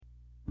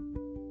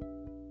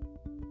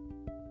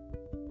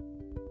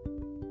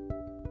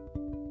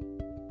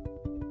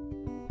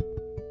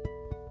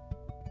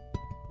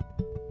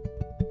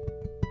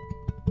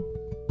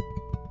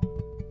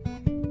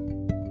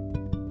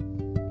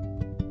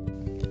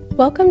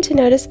Welcome to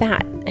Notice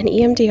That, an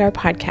EMDR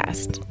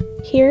podcast.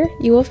 Here,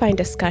 you will find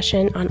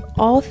discussion on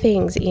all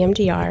things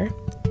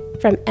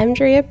EMDR from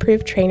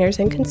EMDRI-approved trainers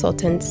and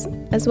consultants,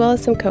 as well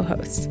as some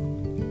co-hosts.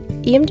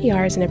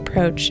 EMDR is an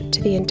approach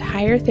to the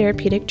entire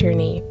therapeutic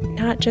journey,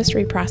 not just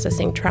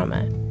reprocessing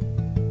trauma.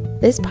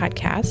 This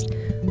podcast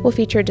will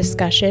feature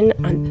discussion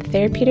on the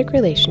therapeutic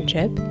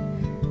relationship,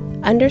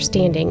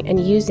 understanding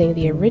and using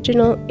the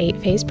original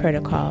 8-phase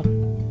protocol,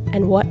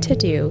 and what to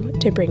do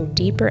to bring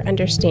deeper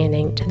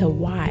understanding to the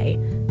why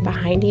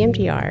behind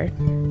EMDR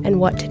and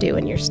what to do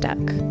when you're stuck.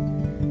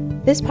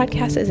 This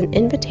podcast is an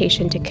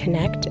invitation to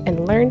connect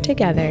and learn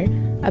together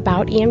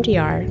about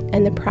EMDR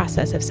and the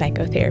process of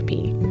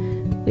psychotherapy.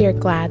 We are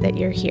glad that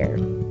you're here.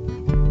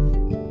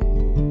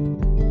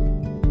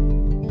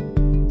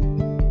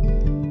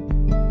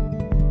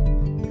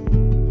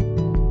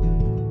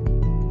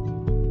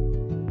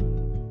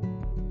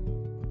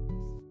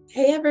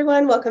 Hey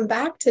everyone, welcome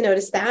back to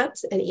Notice That,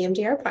 an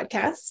EMDR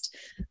podcast.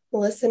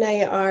 Melissa and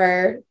I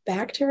are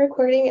back to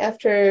recording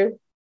after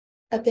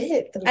a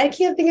bit. I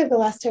can't think of the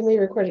last time we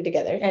recorded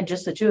together. And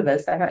just the two of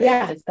us.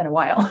 Yeah. It's been a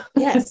while.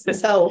 Yes.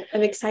 So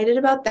I'm excited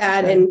about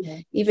that,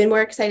 and even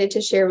more excited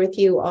to share with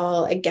you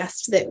all a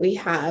guest that we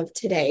have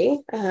today.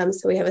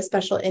 So we have a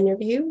special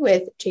interview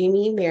with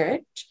Jamie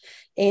Marich,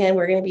 and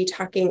we're going to be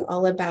talking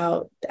all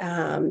about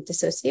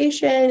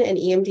dissociation and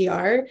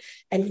EMDR,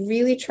 and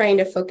really trying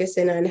to focus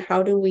in on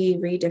how do we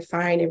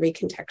redefine and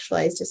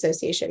recontextualize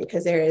dissociation,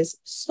 because there is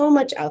so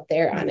much out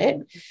there on it.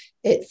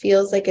 It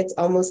feels like it's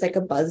almost like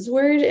a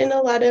buzzword in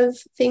a lot of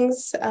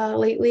things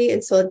lately.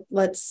 And so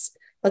let's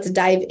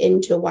dive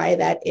into why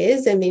that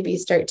is, and maybe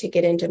start to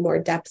get into more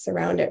depths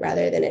around it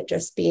rather than it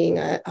just being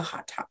a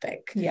hot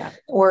topic. Yeah.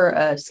 Or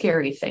a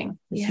scary thing.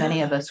 As Yeah.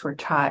 many of us were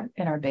taught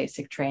in our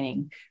basic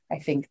training. I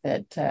think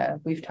that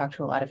we've talked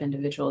to a lot of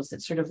individuals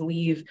that sort of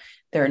leave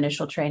their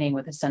initial training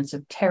with a sense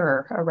of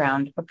terror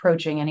around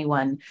approaching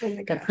anyone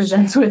that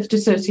presents with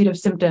dissociative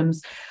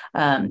symptoms,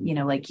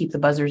 like keep the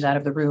buzzers out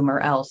of the room or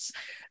else.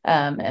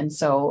 And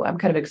so I'm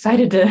kind of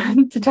excited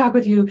to talk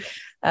with you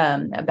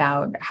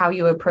about how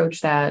you approach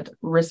that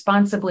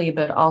responsibly,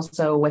 but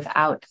also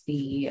without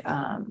the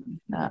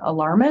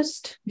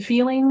alarmist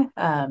feeling,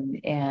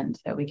 and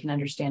that we can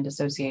understand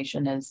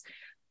dissociation as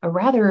a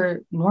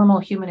rather normal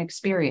human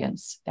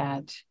experience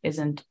that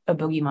isn't a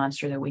boogie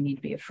monster that we need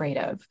to be afraid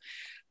of.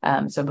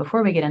 So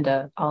before we get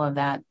into all of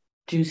that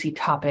juicy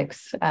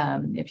topics,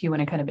 if you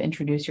want to kind of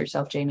introduce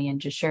yourself, Jamie, and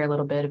just share a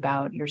little bit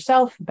about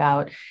yourself,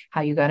 about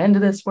how you got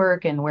into this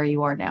work and where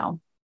you are now.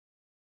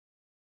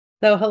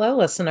 So hello,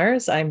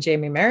 listeners. I'm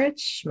Jamie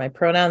Marich. My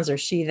pronouns are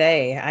she,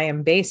 they. I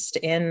am based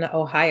in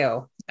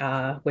Ohio,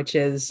 which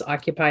is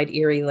occupied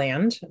Erie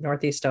land,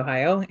 Northeast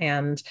Ohio.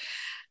 And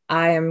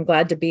I am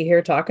glad to be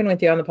here talking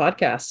with you on the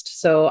podcast.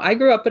 So I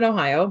grew up in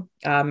Ohio.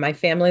 My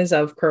family's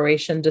of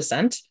Croatian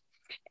descent.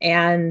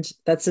 And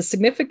that's a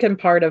significant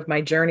part of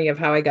my journey of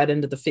how I got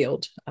into the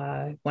field.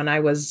 When I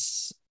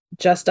was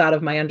just out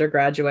of my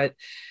undergraduate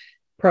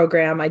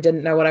program, I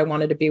didn't know what I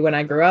wanted to be when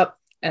I grew up.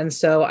 And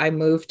so I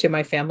moved to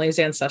my family's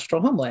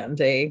ancestral homeland.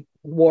 A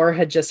war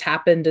had just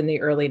happened in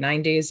the early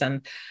 90s,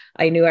 and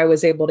I knew I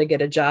was able to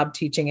get a job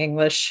teaching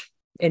English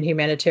in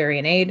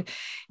humanitarian aid.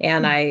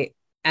 And I,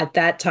 at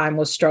that time,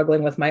 was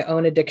struggling with my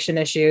own addiction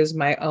issues,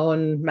 my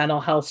own mental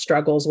health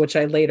struggles, which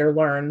I later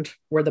learned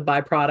were the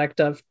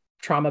byproduct of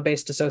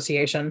trauma-based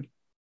dissociation.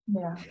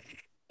 Yeah.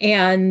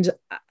 And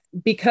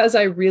because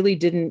I really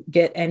didn't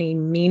get any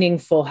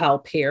meaningful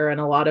help here,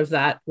 and a lot of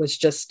that was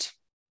just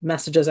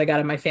messages I got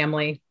in my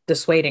family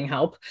dissuading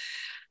help,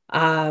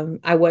 I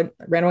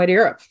ran away to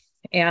Europe.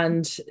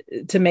 And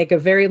to make a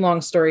very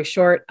long story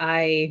short,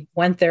 I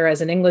went there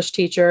as an English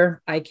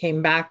teacher. I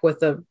came back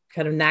with a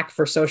kind of knack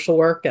for social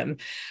work and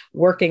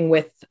working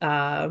with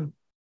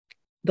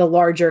the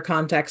larger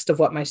context of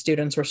what my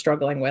students were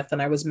struggling with.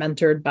 And I was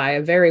mentored by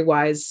a very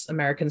wise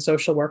American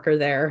social worker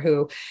there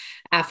who,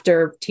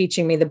 after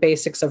teaching me the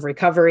basics of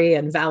recovery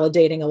and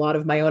validating a lot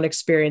of my own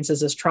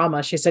experiences as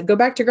trauma, she said, go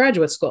back to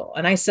graduate school.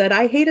 And I said,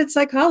 I hated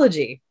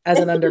psychology as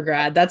an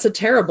undergrad. That's a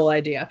terrible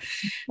idea.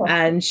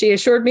 And she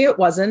assured me it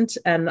wasn't,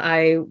 and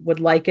I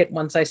would like it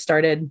once I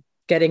started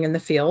getting in the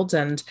field.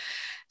 And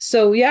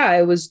so, yeah,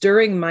 it was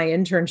during my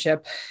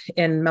internship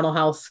in mental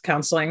health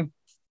counseling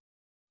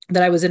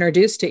that I was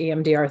introduced to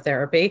EMDR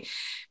therapy,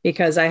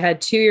 because I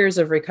had 2 years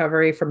of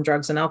recovery from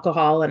drugs and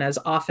alcohol. And as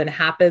often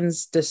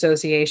happens,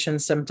 dissociation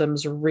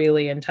symptoms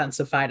really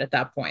intensified at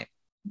that point.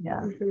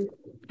 Yeah.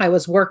 I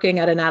was working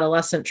at an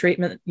adolescent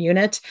treatment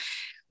unit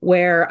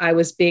where I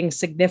was being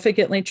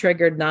significantly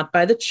triggered, not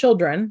by the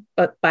children,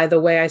 but by the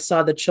way I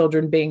saw the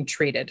children being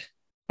treated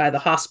by the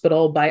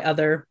hospital, by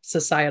other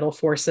societal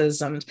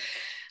forces. And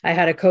I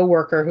had a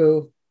coworker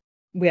who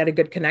we had a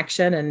good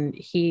connection, and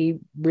he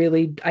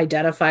really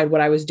identified what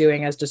I was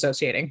doing as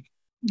dissociating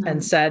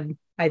and said,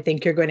 I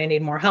think you're going to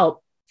need more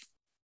help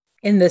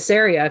in this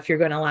area if you're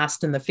going to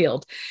last in the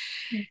field.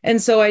 And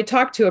so I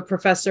talked to a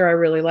professor I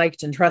really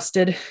liked and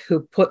trusted,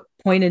 who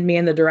pointed me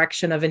in the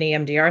direction of an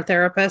EMDR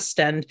therapist.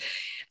 And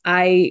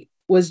I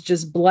was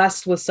just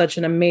blessed with such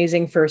an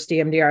amazing first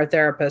EMDR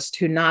therapist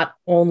who not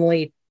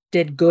only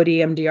did good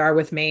EMDR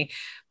with me,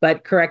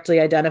 but correctly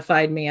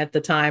identified me at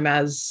the time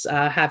as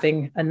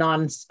having a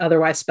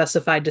non-otherwise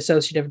specified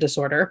dissociative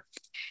disorder.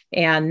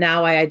 And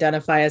now I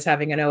identify as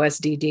having an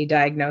OSDD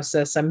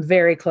diagnosis. I'm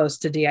very close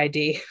to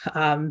DID.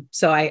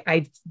 So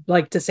I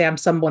like to say I'm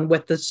someone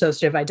with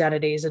dissociative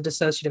identities, a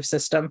dissociative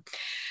system.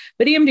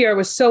 But EMDR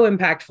was so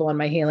impactful in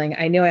my healing.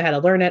 I knew I had to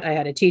learn it. I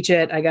had to teach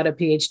it. I got a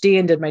PhD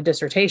and did my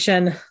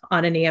dissertation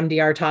on an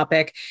EMDR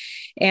topic.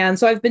 And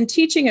so I've been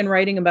teaching and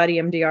writing about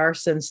EMDR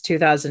since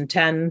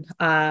 2010.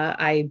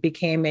 I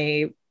became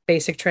a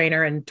basic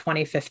trainer in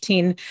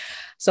 2015.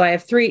 So I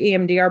have 3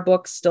 EMDR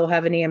books, still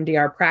have an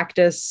EMDR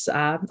practice,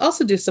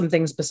 also do some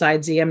things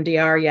besides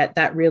EMDR, yet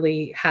that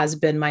really has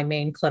been my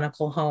main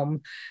clinical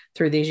home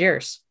through these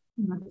years.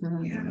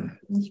 Mm-hmm. Yeah,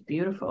 it's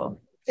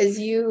beautiful. As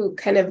you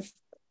kind of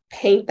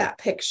paint that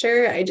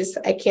picture,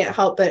 I can't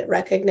help but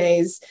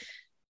recognize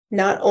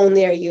not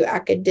only are you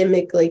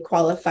academically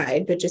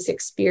qualified, but just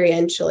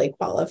experientially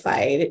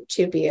qualified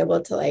to be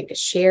able to like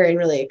share and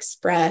really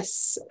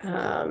express,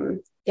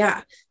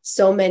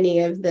 so many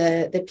of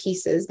the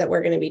pieces that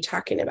we're going to be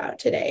talking about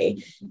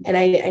today. And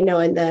I know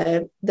in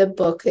the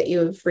book that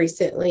you've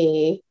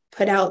recently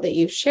put out that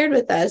you've shared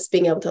with us,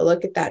 being able to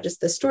look at that,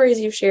 just the stories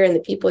you share and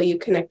the people you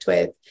connect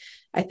with,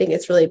 I think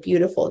it's really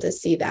beautiful to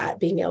see that,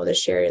 being able to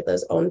share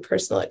those own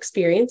personal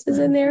experiences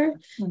in there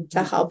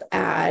to help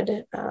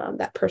add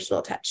that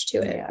personal touch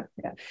to it.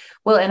 Yeah.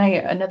 Well, and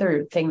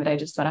another thing that I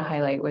just want to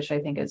highlight, which I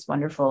think is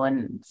wonderful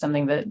and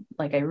something that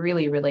like I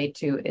really relate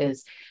to,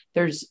 is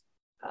there's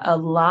a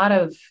lot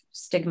of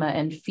stigma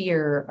and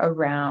fear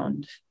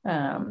around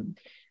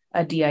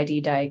a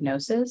DID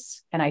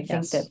diagnosis. And I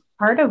think that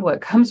part of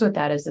what comes with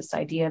that is this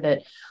idea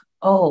that,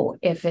 oh,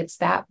 if it's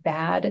that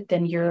bad,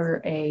 then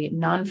you're a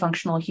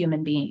non-functional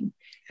human being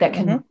that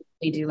can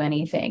really do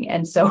anything.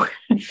 And so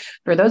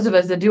for those of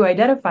us that do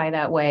identify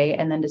that way,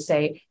 and then to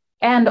say,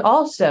 and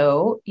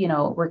also,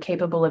 we're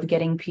capable of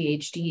getting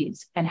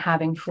PhDs and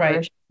having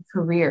flourishing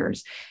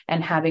careers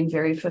and having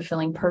very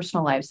fulfilling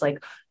personal lives.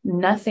 Like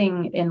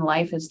nothing in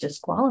life is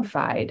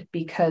disqualified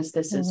because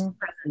this is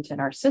present in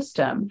our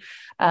system.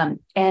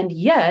 And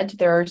yet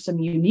there are some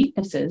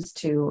uniquenesses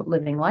to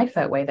living life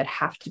that way that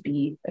have to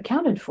be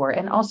accounted for,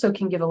 and also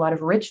can give a lot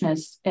of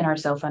richness in our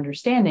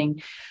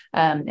self-understanding.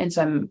 And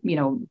so I'm,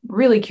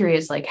 really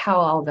curious, like how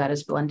all of that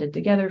is blended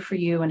together for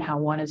you and how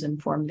one has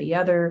informed the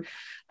other.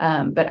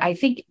 But I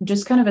think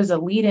just kind of as a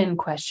lead-in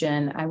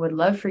question, I would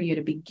love for you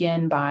to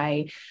begin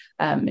by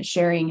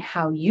sharing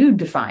how you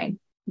define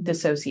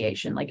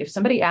dissociation. Like if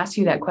somebody asks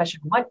you that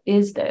question, what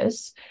is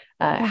this?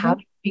 How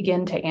do you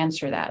begin to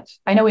answer that?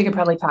 I know we could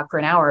probably talk for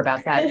an hour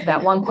about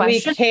that one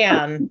question. We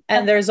can.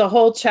 And there's a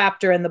whole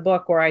chapter in the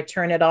book where I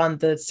turn it on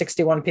the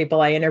 61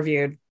 people I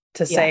interviewed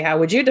to say, how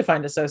would you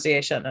define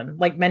dissociation? And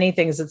like many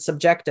things, it's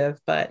subjective.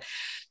 But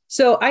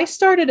so I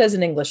started as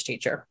an English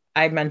teacher.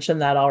 I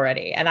mentioned that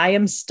already. And I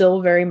am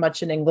still very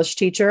much an English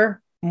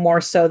teacher,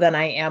 more so than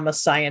I am a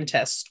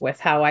scientist with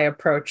how I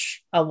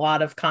approach a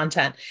lot of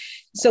content.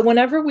 So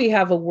whenever we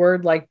have a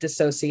word like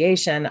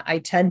dissociation, I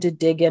tend to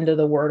dig into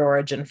the word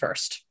origin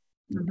first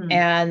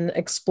and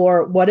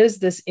explore what is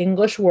this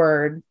English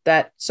word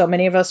that so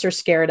many of us are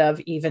scared of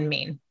even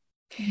mean.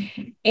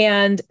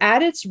 And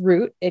at its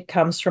root, it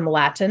comes from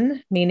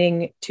Latin,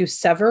 meaning to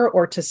sever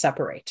or to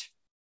separate.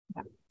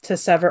 To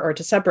sever or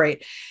to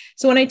separate.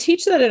 So when I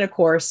teach that in a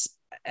course,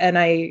 and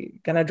I'm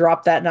going to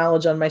drop that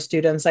knowledge on my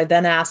students, I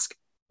then ask,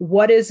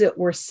 what is it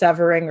we're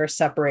severing or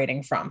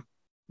separating from?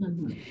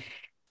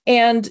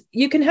 And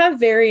you can have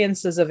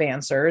variances of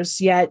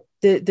answers, yet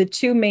the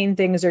two main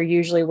things are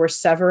usually we're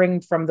severing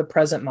from the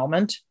present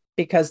moment,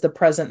 because the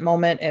present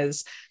moment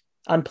is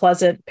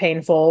unpleasant,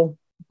 painful,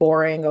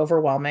 boring,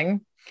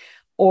 overwhelming,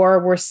 or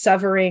we're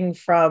severing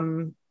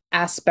from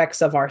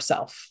aspects of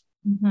ourself.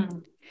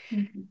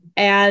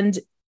 And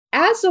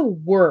as a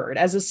word,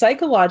 as a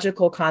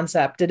psychological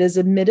concept, it is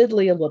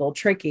admittedly a little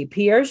tricky.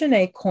 Pierre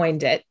Genet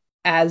coined it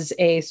as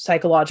a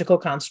psychological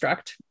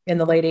construct in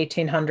the late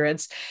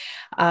 1800s.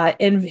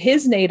 In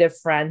his native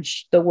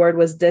French, the word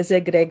was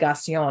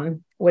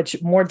désagrégation,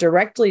 which more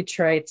directly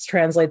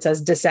translates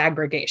as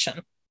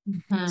disaggregation.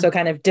 So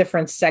kind of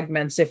different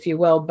segments, if you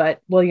will,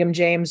 but William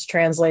James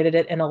translated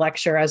it in a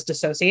lecture as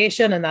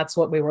dissociation, and that's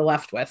what we were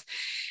left with.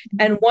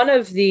 And one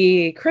of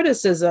the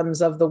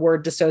criticisms of the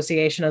word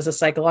dissociation as a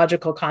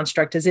psychological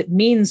construct is it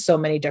means so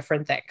many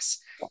different things.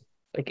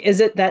 Like, is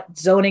it that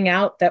zoning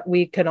out that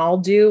we can all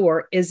do,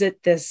 or is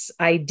it this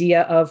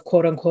idea of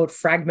quote unquote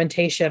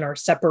fragmentation or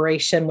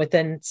separation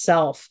within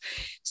self?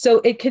 So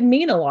it can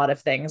mean a lot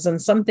of things.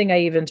 And something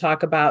I even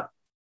talk about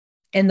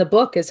in the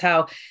book is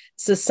how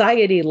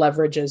society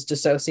leverages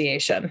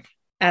dissociation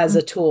as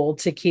a tool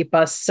to keep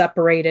us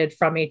separated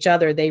from each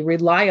other. They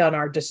rely on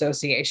our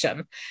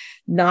dissociation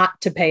not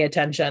to pay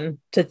attention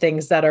to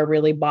things that are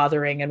really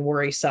bothering and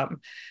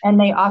worrisome. And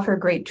they offer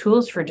great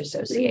tools for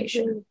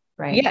dissociation,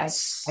 right?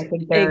 Yes, I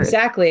think there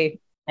exactly.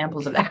 are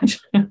examples of that.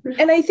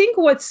 And I think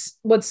what's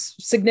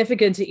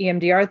significant to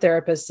EMDR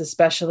therapists,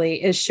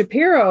 especially, is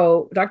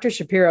Dr.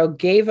 Shapiro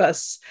gave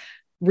us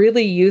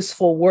really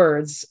useful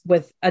words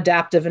with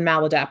adaptive and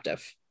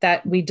maladaptive,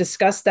 that we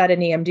discuss that in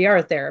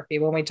EMDR therapy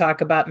when we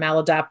talk about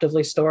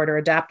maladaptively stored or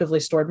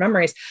adaptively stored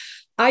memories.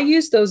 I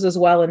use those as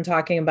well in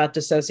talking about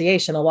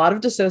dissociation. A lot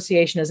of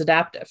dissociation is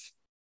adaptive.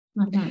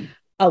 Mm-hmm.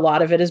 A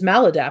lot of it is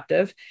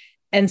maladaptive.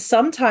 And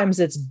sometimes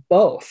it's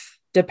both,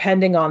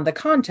 depending on the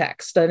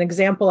context. An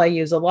example I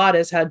use a lot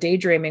is how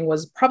daydreaming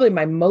was probably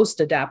my most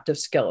adaptive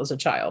skill as a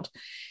child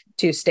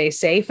to stay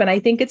safe. And I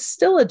think it's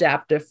still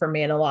adaptive for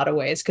me in a lot of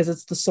ways because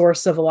it's the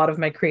source of a lot of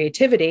my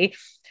creativity.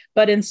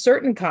 But in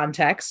certain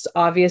contexts,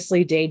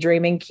 obviously,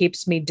 daydreaming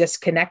keeps me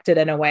disconnected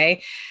in a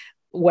way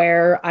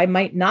where I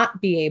might not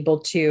be able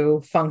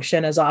to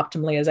function as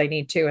optimally as I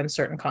need to in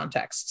certain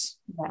contexts.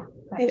 Yeah,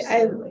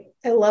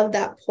 I love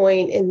that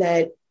point in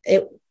that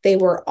they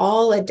were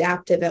all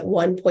adaptive at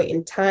one point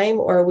in time,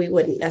 or we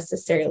wouldn't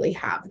necessarily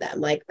have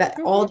them. Like that,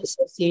 all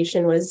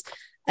dissociation was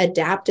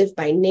adaptive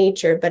by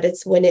nature, but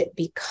it's when it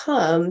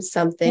becomes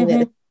something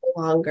that is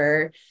no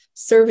longer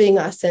serving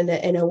us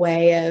in a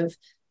way of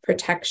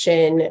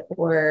protection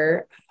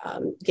or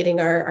getting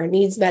our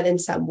needs met in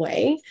some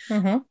way.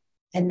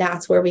 And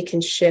that's where we can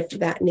shift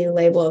that new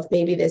label of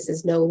maybe this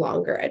is no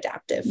longer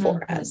adaptive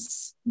for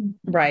us.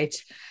 Right.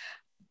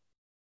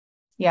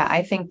 Yeah,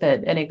 I think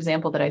that an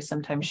example that I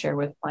sometimes share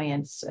with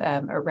clients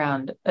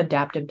around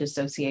adaptive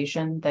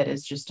dissociation, that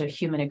is just a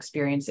human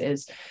experience,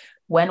 is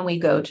when we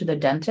go to the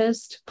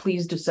dentist,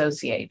 please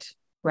dissociate,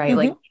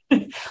 right?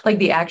 Like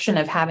the action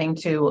of having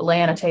to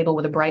lay on a table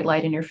with a bright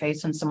light in your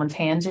face and someone's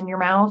hands in your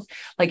mouth.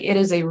 Like it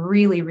is a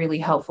really, really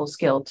helpful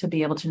skill to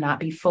be able to not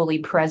be fully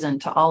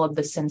present to all of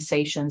the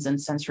sensations and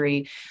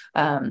sensory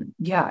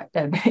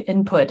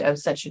input of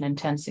such an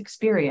intense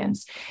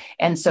experience.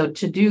 And so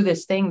to do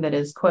this thing that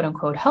is quote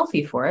unquote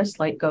healthy for us,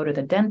 like go to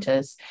the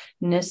dentist,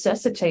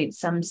 necessitates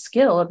some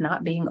skill of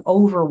not being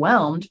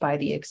overwhelmed by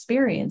the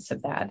experience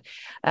of that.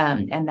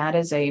 And that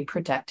is a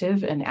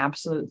protective and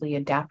absolutely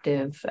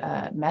adaptive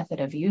method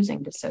of using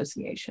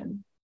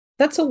dissociation.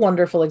 That's a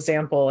wonderful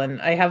example.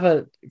 And I have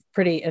a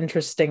pretty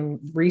interesting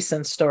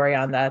recent story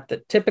on that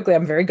typically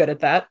I'm very good at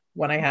that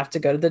when I have to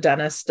go to the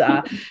dentist.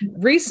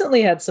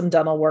 Recently had some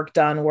dental work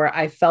done where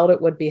I felt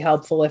it would be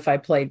helpful if I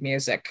played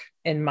music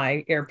in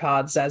my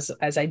earpods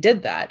as I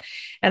did that.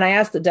 And I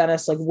asked the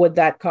dentist, like, would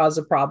that cause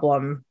a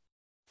problem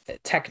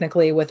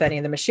technically with any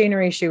of the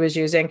machinery she was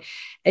using?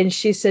 And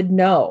she said,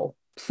 no.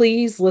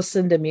 Please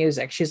listen to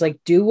music. She's like,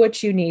 do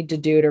what you need to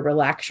do to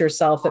relax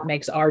yourself. It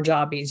makes our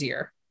job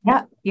easier.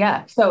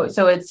 Yeah. So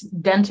it's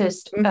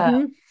dentist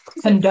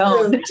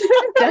condoned.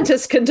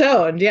 Dentist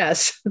condoned.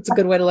 Yes. That's a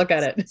good way to look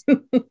at it.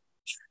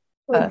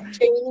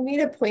 Jamie, you made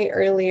a point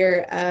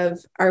earlier of,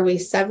 are we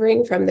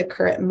severing from the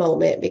current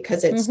moment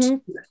because it's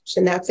too much?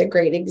 And that's a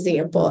great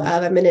example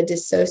of, I'm going to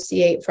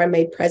dissociate from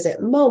a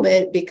present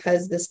moment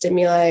because the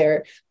stimuli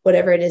or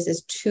whatever it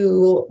is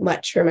too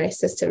much for my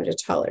system to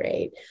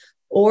tolerate.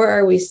 Or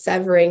are we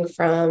severing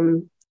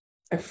from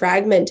or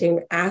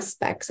fragmenting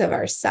aspects of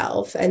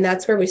ourself? And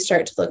that's where we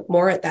start to look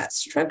more at that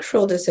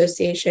structural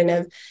dissociation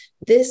of,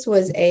 this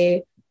was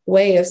a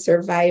way of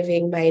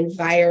surviving my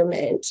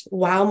environment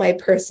while my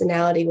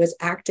personality was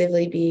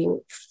actively being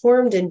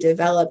formed and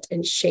developed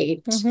and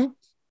shaped.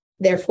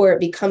 Therefore, it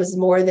becomes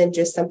more than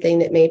just something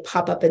that may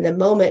pop up in the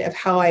moment of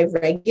how I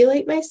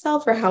regulate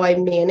myself or how I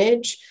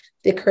manage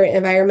the current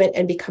environment,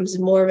 and becomes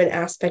more of an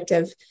aspect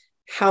of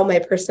how my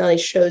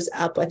personality shows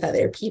up with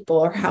other people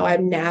or how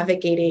I'm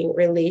navigating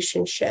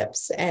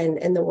relationships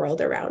and the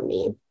world around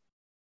me.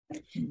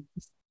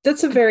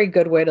 That's a very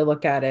good way to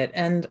look at it.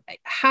 And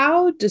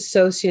how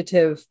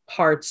dissociative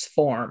parts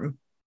form,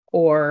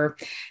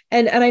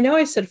 and I know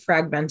I said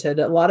fragmented.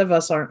 A lot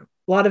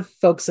of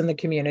folks in the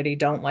community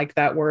don't like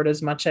that word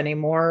as much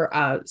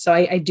anymore. So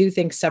I do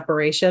think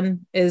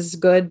separation is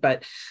good.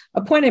 But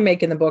a point I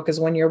make in the book is,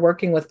 when you're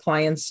working with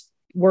clients,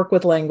 work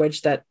with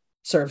language that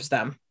serves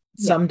them.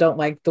 Some don't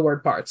like the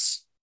word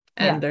parts,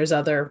 and there's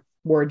other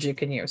words you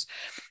can use.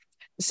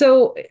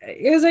 So,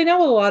 because I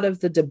know a lot of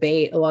the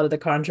debate, a lot of the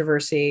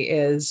controversy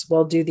is,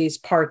 well, do these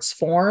parts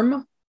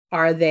form?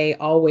 Are they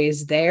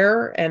always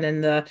there? And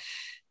in the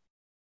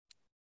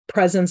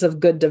presence of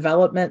good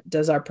development,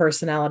 does our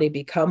personality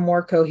become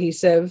more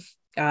cohesive?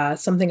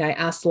 Something I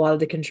asked a lot of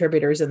the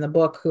contributors in the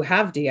book who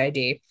have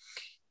DID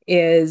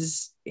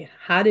is,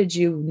 how did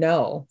you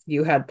know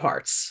you had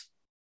parts?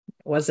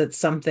 Was it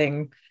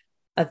something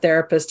a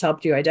therapist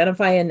helped you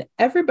identify? And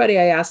everybody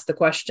I asked the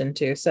question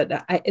to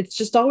said, it's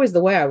just always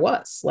the way I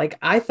was. Like,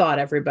 I thought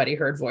everybody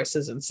heard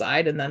voices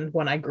inside. And then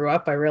when I grew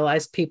up, I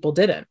realized people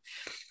didn't.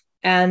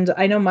 And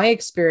I know my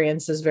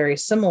experience is very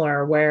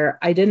similar, where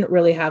I didn't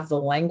really have the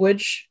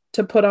language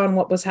to put on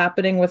what was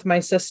happening with my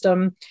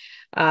system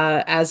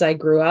as I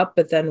grew up.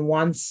 But then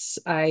once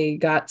I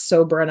got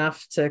sober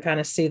enough to kind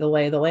of see the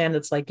lay of the land,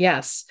 it's like,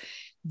 yes,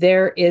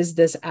 there is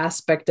this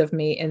aspect of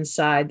me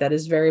inside that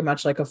is very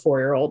much like a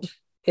 4-year-old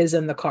is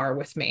in the car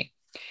with me.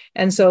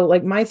 And so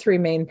like my three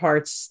main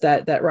parts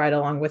that ride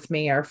along with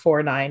me are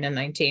 4, 9, and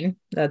 19.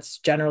 That's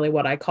generally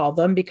what I call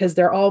them because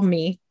they're all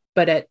me,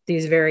 but at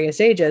these various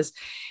ages.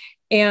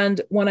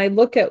 And when I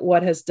look at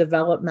what has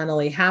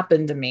developmentally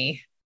happened to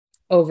me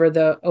over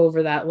that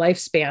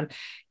lifespan,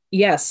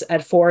 yes,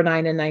 at 4,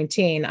 9, and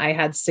 19, I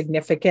had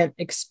significant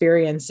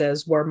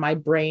experiences where my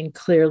brain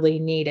clearly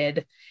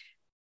needed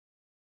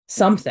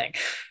something.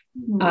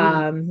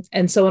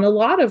 And so in a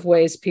lot of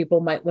ways, people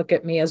might look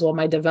at me as, well,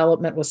 my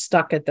development was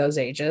stuck at those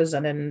ages.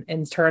 And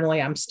internally,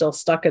 I'm still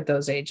stuck at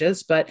those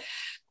ages, but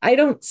I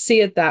don't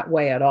see it that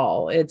way at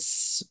all.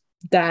 It's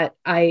that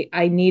I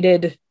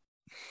needed,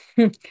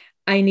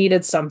 I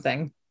needed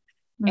something.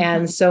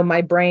 And so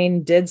my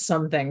brain did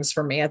some things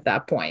for me at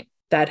that point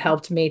that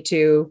helped me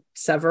to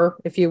sever,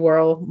 if you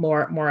will,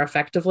 more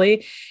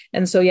effectively.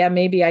 And so, yeah,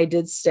 maybe I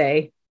did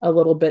stay a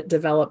little bit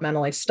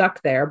developmentally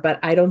stuck there, but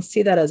I don't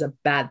see that as a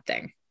bad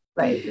thing.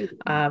 Right.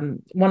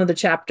 One of the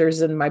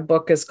chapters in my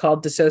book is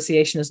called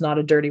Dissociation is Not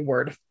a Dirty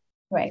Word.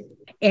 Right.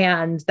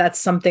 And that's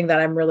something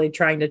that I'm really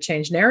trying to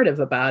change narrative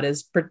about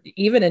is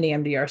even in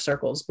EMDR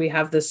circles, we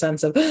have this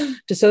sense of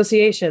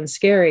dissociation,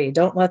 scary,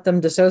 don't let them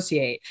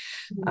dissociate.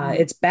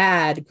 It's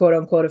bad, quote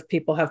unquote, if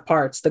people have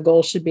parts. The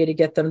goal should be to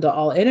get them to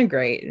all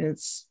integrate. And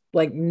it's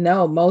like,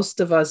 no, most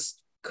of us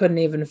couldn't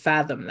even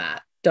fathom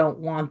that, don't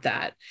want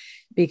that.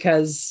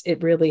 Because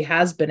it really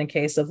has been a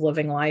case of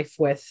living life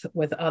with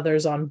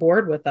others on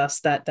board with us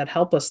that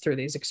help us through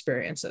these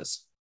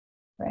experiences.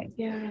 Right.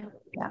 Yeah.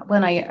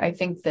 Well, I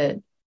think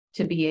that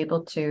to be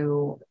able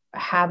to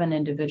have an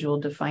individual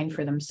define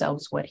for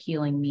themselves what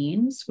healing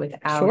means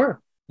without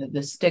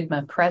the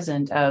stigma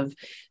present of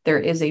there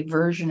is a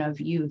version of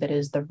you that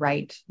is the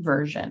right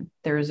version.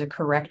 There is a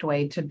correct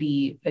way to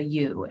be a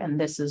you, and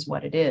this is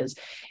what it is.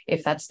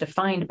 If that's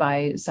defined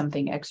by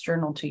something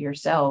external to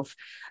yourself,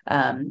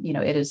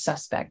 it is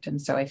suspect. And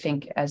so I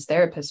think as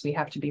therapists, we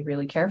have to be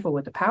really careful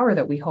with the power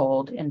that we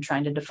hold in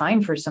trying to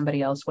define for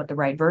somebody else what the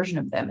right version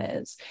of them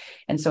is.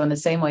 And so in the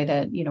same way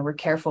that, we're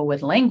careful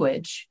with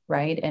language,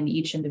 right? And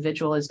each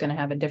individual is going to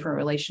have a different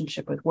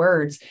relationship with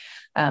words.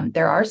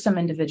 There are some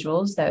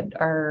individuals that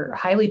are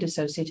highly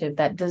dissociative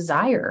that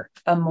desire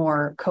a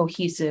more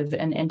cohesive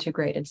and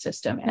integrated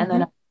system. And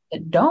then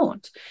that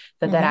don't,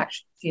 that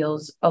actually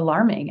feels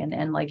alarming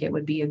and like it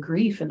would be a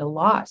grief and a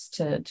loss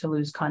to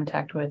lose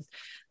contact with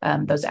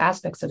those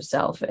aspects of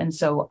self. And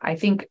so I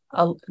think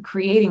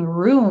creating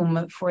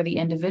room for the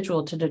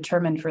individual to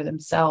determine for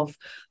themselves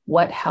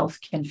what health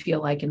can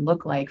feel like and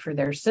look like for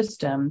their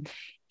system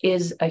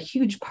is a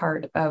huge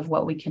part of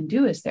what we can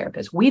do as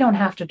therapists. We don't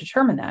have to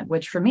determine that,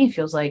 which for me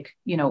feels like,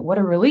 what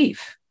a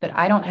relief that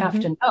I don't have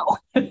to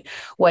know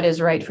what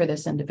is right for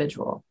this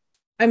individual.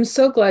 I'm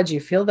so glad you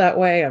feel that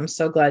way. I'm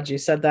so glad you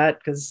said that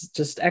because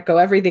just echo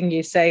everything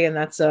you say. And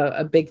that's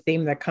a big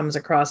theme that comes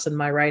across in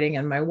my writing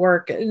and my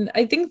work. And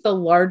I think the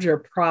larger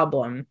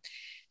problem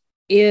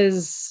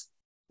is,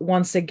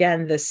 once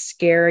again, the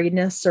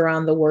scariness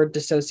around the word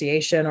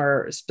dissociation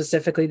or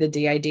specifically the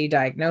DID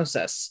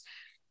diagnosis.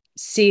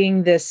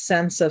 Seeing this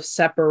sense of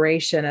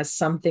separation as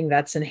something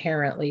that's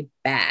inherently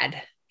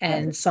bad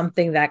and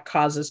something that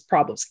causes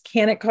problems.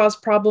 Can it cause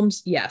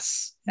problems?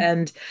 Yes.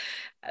 And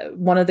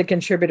one of the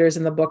contributors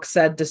in the book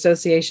said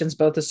dissociation is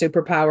both a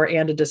superpower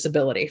and a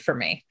disability for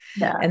me.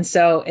 Yeah. And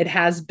so it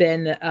has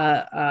been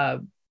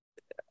a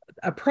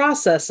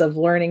process of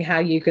learning how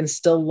you can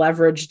still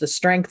leverage the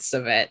strengths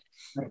of it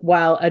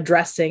while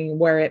addressing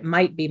where it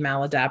might be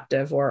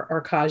maladaptive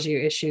or cause you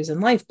issues in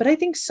life. But I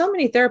think so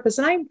many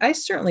therapists, and I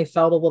certainly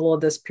felt a little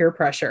of this peer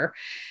pressure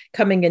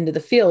coming into the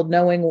field,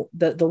 knowing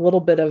the little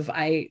bit of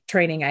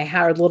training I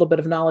had, a little bit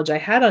of knowledge I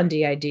had on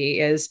DID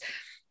is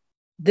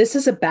this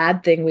is a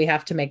bad thing we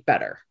have to make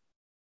better.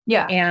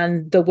 Yeah.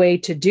 And the way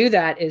to do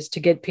that is to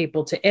get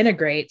people to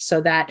integrate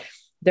so that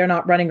they're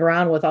not running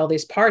around with all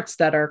these parts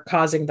that are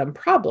causing them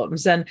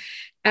problems. And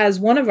as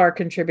one of our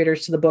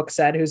contributors to the book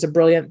said, who's a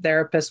brilliant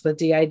therapist with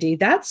DID,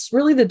 that's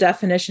really the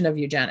definition of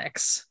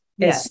eugenics,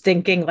 is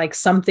thinking like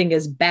something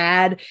is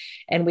bad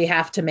and we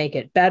have to make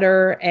it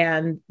better.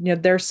 And,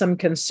 there's some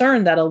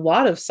concern that a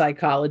lot of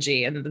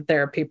psychology and the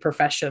therapy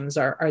professions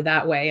are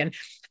that way. And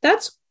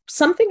that's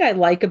something I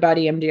like about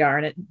EMDR.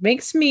 And it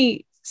makes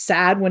me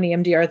sad when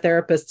EMDR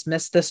therapists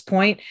miss this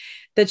point,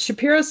 that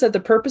Shapiro said the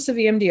purpose of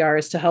EMDR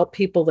is to help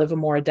people live a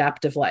more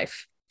adaptive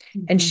life.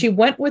 And she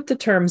went with the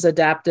terms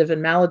adaptive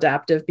and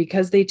maladaptive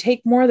because they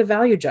take more of the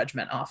value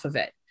judgment off of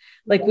it.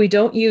 Like we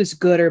don't use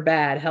good or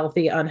bad,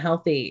 healthy,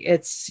 unhealthy.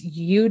 It's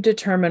you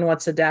determine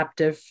what's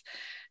adaptive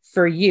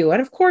for you.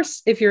 And of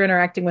course, if you're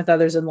interacting with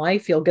others in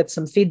life, you'll get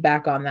some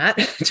feedback on that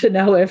to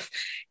know if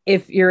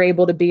you're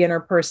able to be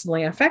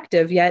interpersonally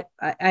effective. Yet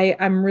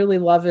I'm really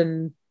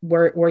loving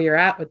where you're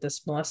at with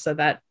this, Melissa,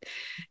 that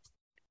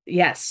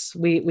yes,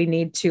 we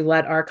need to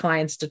let our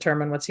clients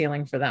determine what's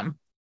healing for them.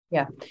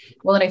 Yeah.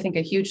 Well, and I think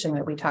a huge thing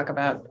that we talk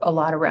about a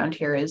lot around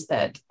here is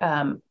that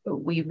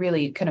we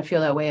really kind of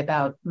feel that way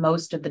about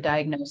most of the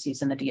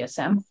diagnoses in the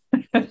DSM.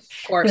 Of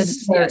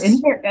course.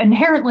 They're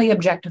inherently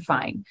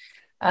objectifying.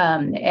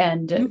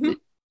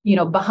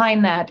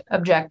 behind that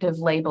objective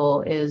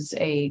label is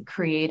a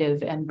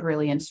creative and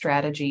brilliant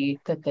strategy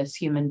that this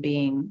human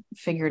being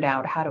figured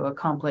out how to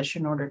accomplish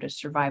in order to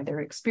survive their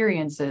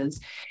experiences.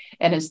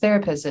 And as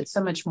therapists, it's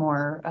so much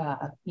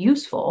more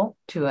useful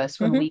to us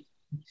when we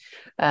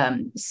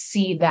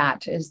see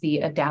that as the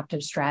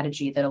adaptive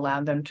strategy that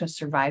allowed them to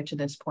survive to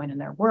this point in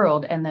their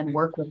world, and then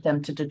work with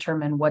them to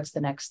determine what's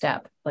the next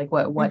step. Like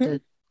what does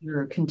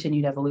your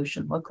continued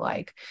evolution look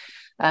like?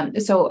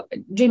 So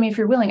Jamie, if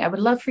you're willing, I would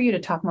love for you to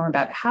talk more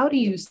about how do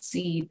you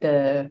see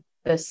the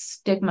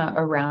stigma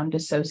around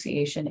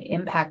dissociation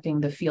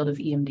impacting the field of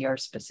EMDR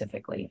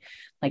specifically?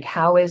 Like,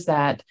 how is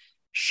that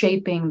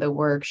shaping the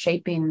work,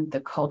 shaping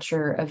the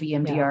culture of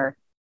EMDR?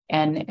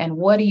 And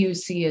what do you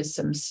see as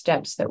some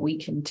steps that we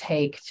can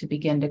take to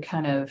begin to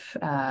kind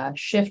of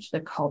shift the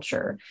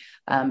culture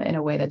in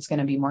a way that's going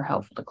to be more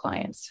helpful to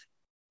clients?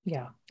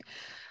 Yeah.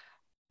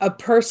 A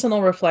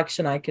personal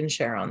reflection I can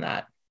share on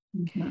that.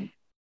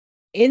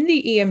 In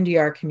the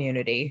EMDR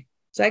community,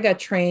 so I got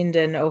trained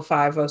in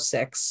 05,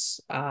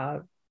 06,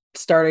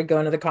 started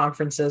going to the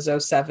conferences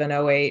 07,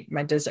 08.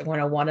 When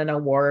I won an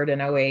award in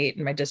 08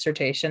 in my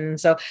dissertation.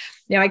 So,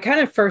 I kind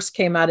of first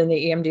came out in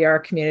the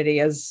EMDR community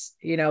as,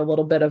 a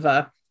little bit of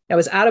I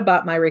was out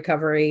about my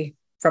recovery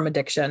from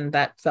addiction.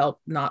 That felt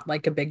not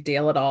like a big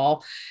deal at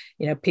all.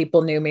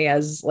 People knew me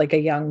as like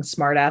a young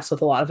smartass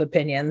with a lot of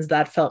opinions.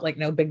 That felt like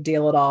no big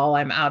deal at all.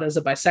 I'm out as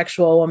a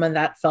bisexual woman.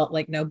 That felt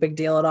like no big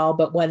deal at all.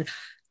 But when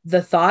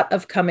the thought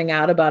of coming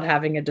out about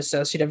having a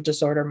dissociative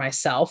disorder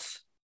myself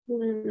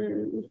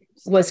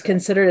was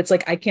considered, it's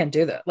like, I can't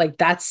do that. Like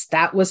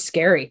that was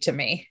scary to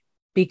me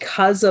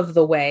because of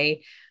the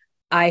way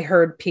I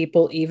heard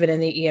people, even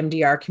in the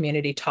EMDR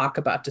community, talk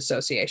about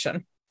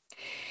dissociation.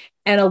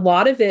 And a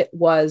lot of it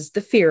was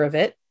the fear of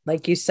it.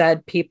 Like you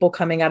said, people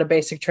coming out of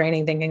basic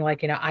training thinking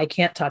like, I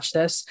can't touch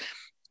this.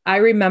 I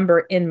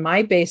remember in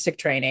my basic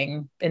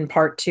training in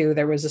part 2,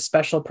 there was a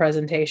special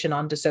presentation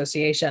on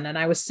dissociation. And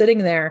I was sitting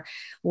there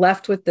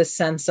left with this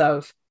sense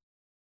of,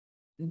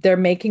 they're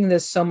making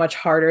this so much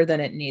harder than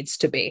it needs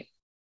to be.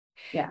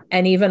 Yeah.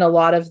 And even a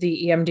lot of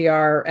the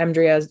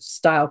EMDR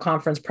style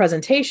conference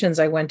presentations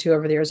I went to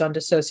over the years on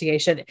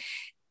dissociation,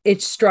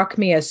 it struck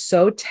me as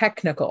so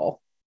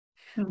technical.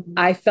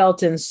 I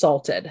felt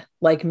insulted,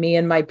 like me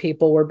and my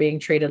people were being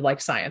treated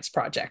like science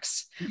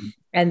projects.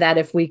 And that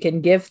if we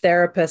can give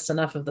therapists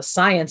enough of the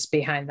science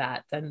behind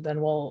that, then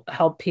we'll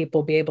help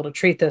people be able to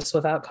treat this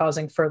without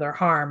causing further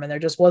harm. And there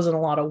just wasn't a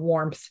lot of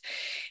warmth.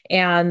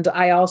 And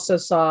I also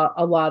saw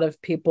a lot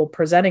of people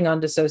presenting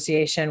on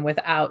dissociation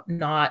without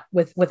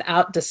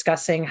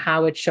discussing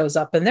how it shows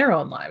up in their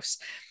own lives.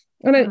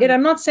 And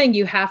I'm not saying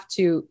you have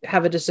to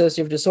have a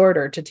dissociative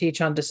disorder to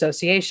teach on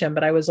dissociation,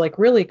 but I was like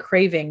really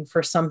craving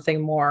for something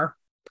more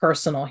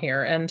personal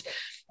here. And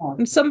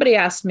somebody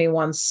asked me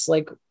once,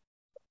 like,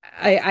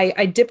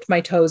 I dipped my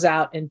toes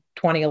out in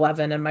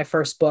 2011 in my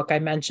first book. I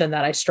mentioned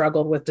that I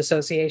struggled with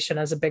dissociation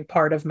as a big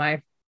part of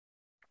my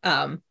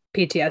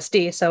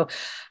PTSD. So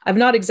I've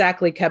not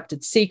exactly kept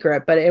it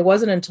secret, but it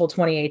wasn't until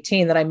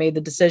 2018 that I made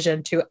the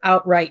decision to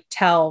outright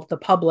tell the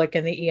public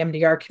and the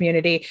EMDR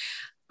community,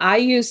 I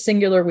use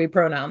singular we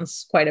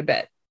pronouns quite a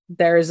bit.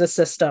 There is a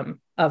system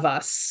of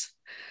us.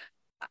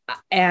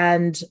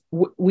 And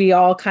we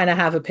all kind of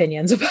have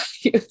opinions about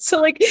you.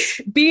 So like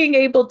being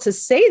able to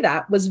say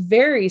that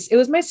it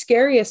was my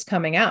scariest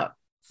coming out.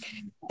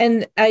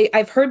 And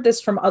I've heard this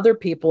from other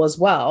people as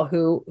well,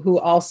 who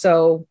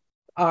also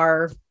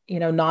are,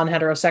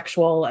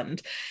 non-heterosexual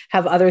and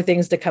have other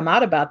things to come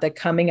out about that.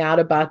 Coming out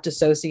about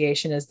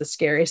dissociation is the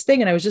scariest thing.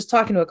 And I was just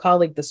talking to a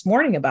colleague this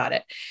morning about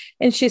it.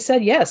 And she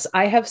said, yes,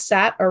 I have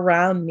sat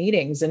around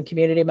meetings in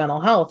community mental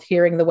health,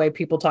 hearing the way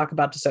people talk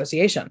about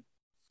dissociation.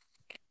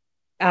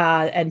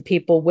 And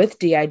people with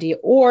DID,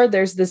 or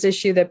there's this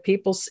issue that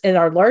people in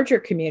our larger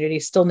community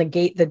still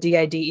negate the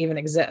DID even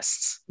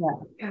exists.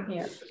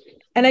 Yeah.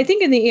 And I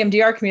think in the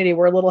EMDR community,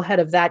 we're a little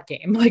ahead of that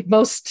game. Like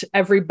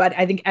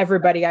I think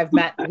everybody I've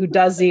met who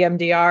does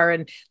EMDR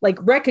and like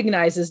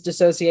recognizes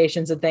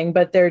dissociation's a thing,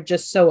 but they're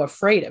just so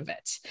afraid of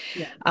it.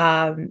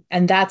 Yeah.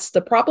 And that's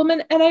the problem.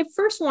 And I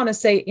first want to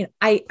say,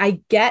 I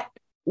get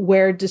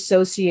where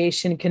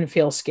dissociation can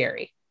feel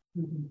scary,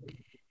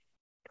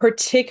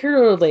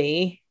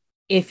 particularly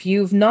if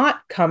you've not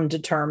come to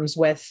terms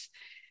with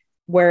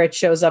where it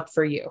shows up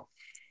for you.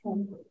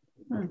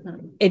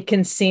 It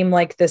can seem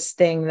like this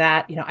thing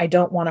that, I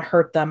don't want to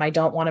hurt them. I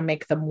don't want to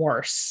make them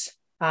worse.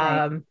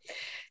 Right.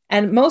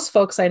 And most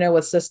folks I know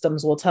with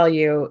systems will tell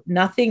you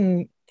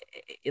nothing,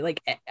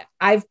 like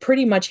I've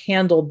pretty much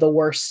handled the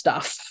worst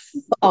stuff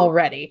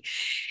already.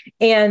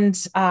 And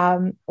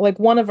like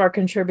one of our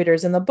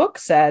contributors in the book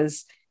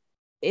says,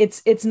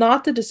 it's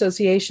not the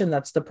dissociation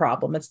that's the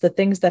problem. It's the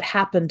things that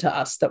happen to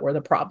us that were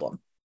the problem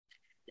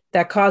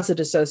that cause the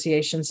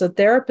dissociation. So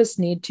therapists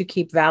need to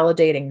keep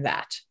validating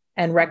that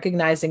and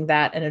recognizing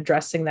that and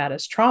addressing that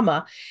as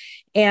trauma.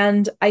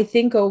 And I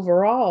think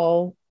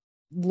overall,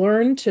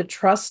 learn to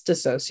trust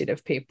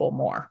dissociative people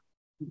more.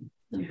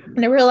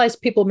 And I realize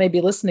people may be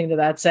listening to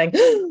that saying,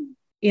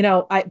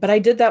 but I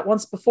did that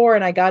once before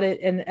and I got it.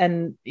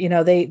 And,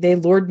 they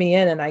lured me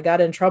in and I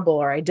got in trouble,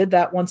 or I did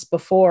that once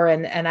before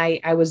and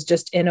I was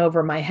just in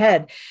over my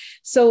head.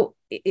 So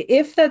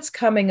if that's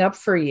coming up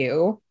for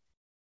you,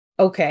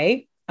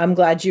 okay, I'm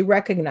glad you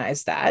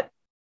recognize that.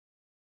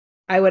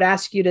 I would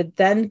ask you to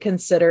then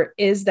consider,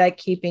 is that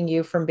keeping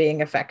you from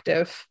being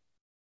effective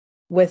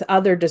with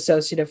other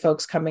dissociative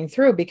folks coming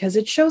through? Because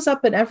it shows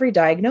up in every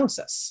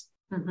diagnosis.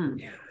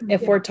 Mm-hmm.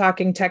 If we're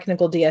talking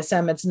technical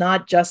DSM, it's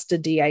not just a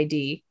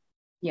DID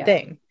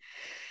thing.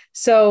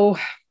 So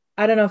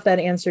I don't know if that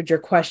answered your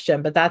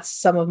question, but that's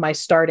some of my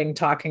starting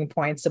talking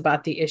points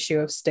about the issue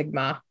of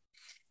stigma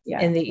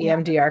in the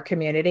EMDR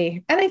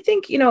community. And I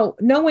think,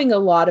 knowing a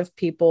lot of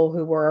people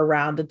who were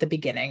around at the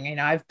beginning,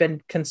 I've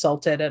been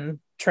consulted and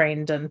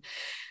trained and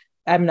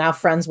I'm now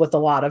friends with a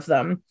lot of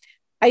them.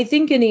 I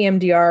think in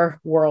EMDR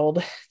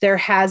world, there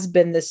has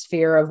been this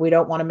fear of, we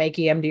don't want to make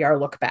EMDR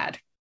look bad.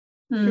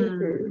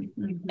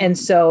 Mm-hmm. And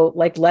so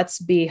let's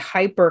be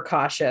hyper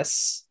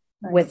cautious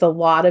with a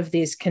lot of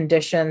these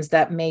conditions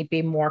that may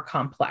be more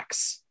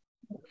complex.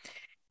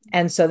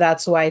 And so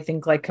that's why I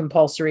think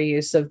compulsory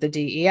use of the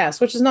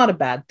DES, which is not a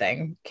bad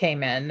thing,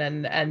 came in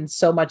and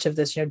so much of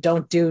this,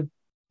 don't do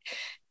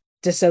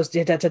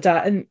dissociate.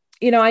 And,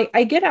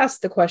 I get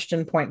asked the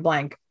question point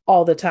blank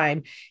all the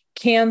time.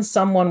 Can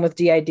someone with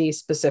DID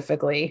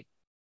specifically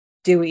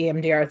do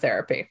EMDR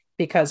therapy?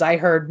 Because I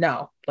heard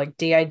no,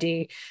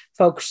 DID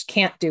folks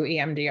can't do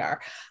EMDR.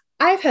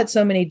 I've had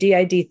so many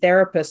DID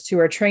therapists who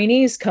are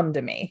trainees come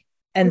to me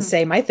and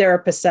say, my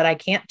therapist said I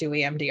can't do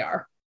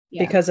EMDR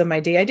because of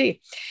my DID.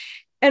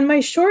 And my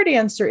short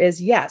answer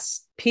is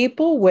yes,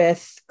 people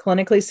with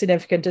clinically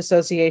significant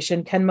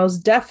dissociation can most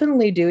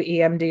definitely do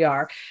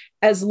EMDR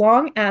as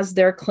long as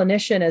their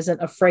clinician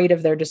isn't afraid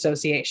of their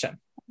dissociation.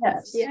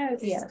 Yes.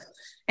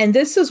 And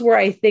this is where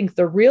I think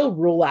the real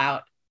rule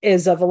out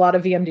is of a lot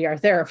of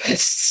EMDR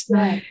therapists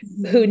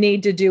who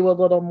need to do a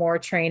little more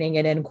training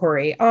and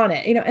inquiry on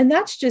it, and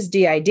that's just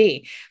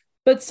DID.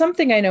 But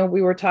something I know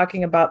we were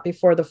talking about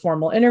before the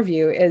formal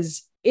interview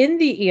is in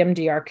the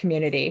EMDR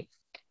community,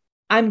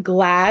 I'm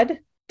glad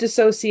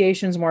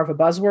dissociation is more of a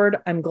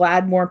buzzword. I'm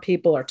glad more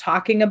people are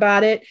talking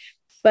about it,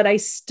 but I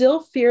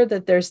still fear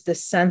that there's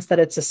this sense that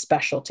it's a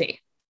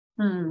specialty.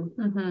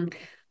 Mm-hmm.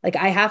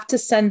 I have to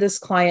send this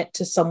client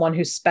to someone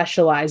who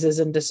specializes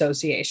in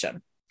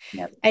dissociation.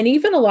 Yep. And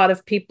even a lot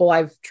of people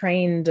I've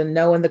trained and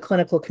know in the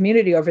clinical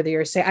community over the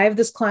years say, I have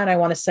this client I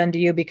want to send to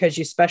you because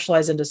you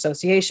specialize in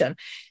dissociation.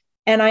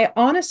 And I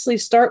honestly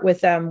start with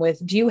them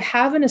with, do you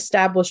have an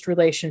established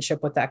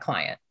relationship with that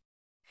client?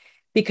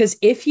 Because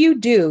if you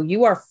do,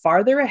 you are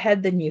farther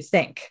ahead than you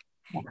think.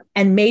 Yeah.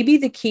 And maybe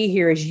the key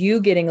here is you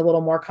getting a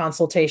little more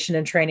consultation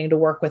and training to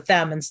work with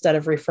them instead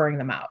of referring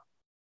them out.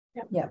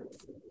 Yeah.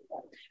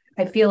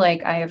 I feel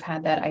like I have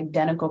had that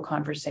identical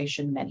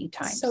conversation many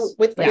times. So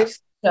with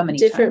so many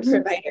different times.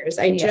 providers.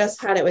 I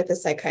just had it with a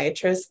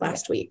psychiatrist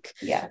last week.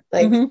 Yeah.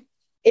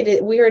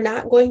 We are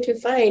not going to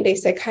find a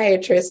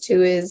psychiatrist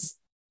who is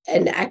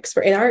an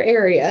expert in our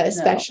area,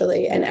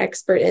 especially an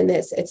expert in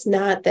this. It's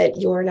not that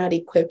you're not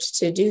equipped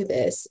to do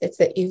this. It's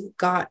that you've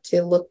got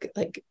to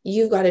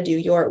you've got to do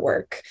your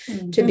work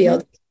to be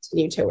able to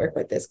continue to work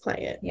with this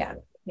client. Yeah.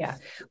 Yeah.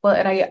 Well,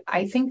 and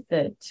I think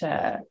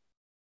that,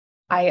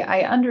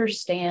 I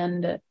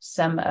understand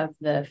some of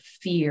the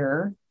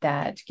fear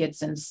that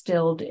gets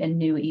instilled in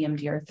new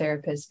EMDR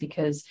therapists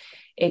because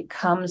it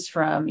comes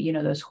from,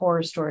 those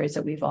horror stories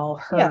that we've all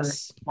heard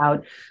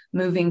about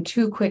moving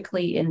too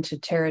quickly into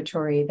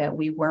territory that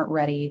we weren't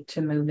ready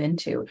to move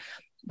into.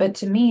 But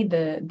to me,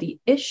 the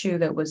issue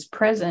that was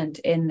present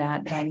in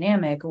that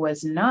dynamic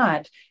was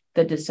not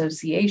the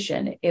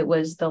dissociation. It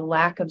was the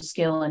lack of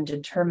skill in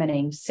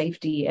determining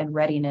safety and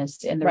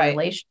readiness in the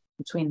relationship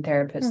between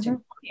therapist and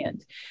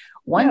client.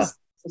 Once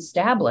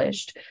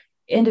established,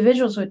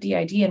 individuals with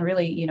DID and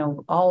really,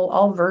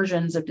 all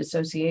versions of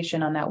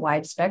dissociation on that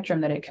wide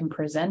spectrum that it can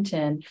present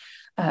in,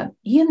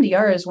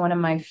 EMDR is one of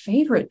my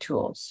favorite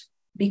tools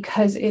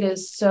because it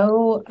is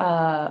so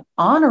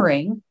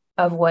honoring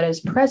of what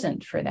is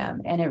present for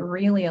them. And it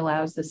really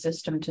allows the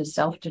system to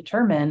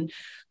self-determine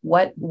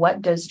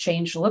what does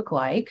change look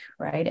like,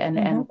 right?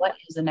 And what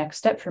is the next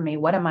step for me?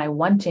 What am I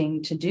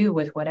wanting to do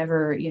with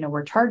whatever,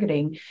 we're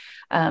targeting?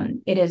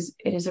 It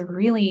is a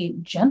really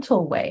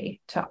gentle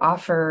way to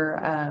offer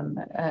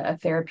a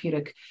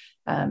therapeutic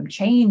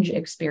change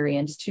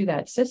experience to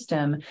that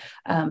system.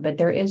 But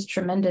there is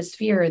tremendous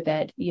fear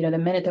that, the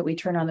minute that we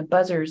turn on the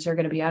buzzers, they're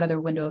going to be out of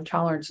their window of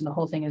tolerance and the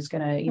whole thing is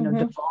going to,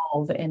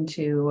 devolve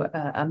into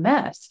a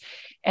mess.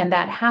 And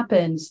that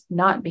happens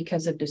not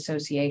because of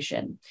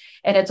dissociation.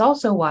 And it's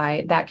also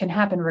why that can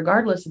happen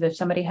regardless of if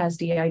somebody has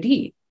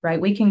DID, right?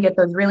 We can get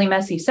those really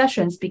messy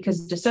sessions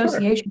because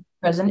dissociation is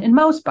present in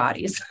most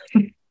bodies.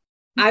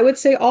 I would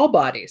say all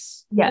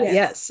bodies.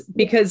 Yes.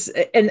 Because,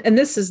 and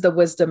this is the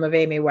wisdom of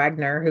Amy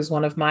Wagner, who's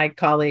one of my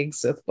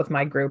colleagues with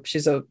my group.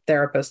 She's a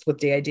therapist with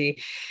DID.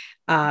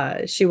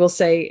 She will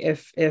say,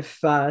 if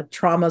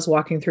trauma's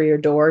walking through your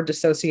door,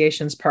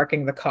 dissociation's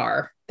parking the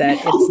car.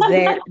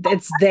 that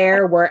it's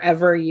there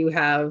wherever you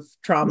have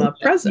trauma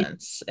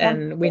presence.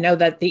 And we know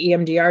that the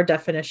EMDR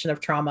definition of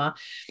trauma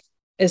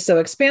is so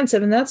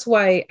expansive. And that's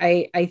why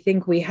I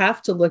think we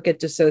have to look at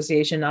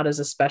dissociation not as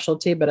a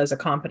specialty, but as a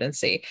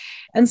competency.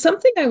 And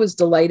something I was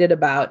delighted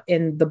about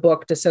in the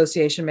book,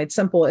 Dissociation Made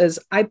Simple, is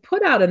I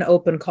put out an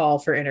open call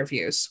for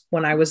interviews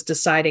when I was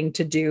deciding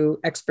to do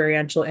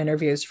experiential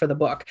interviews for the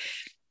book.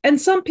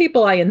 And some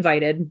people I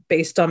invited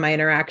based on my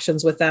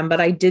interactions with them,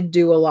 but I did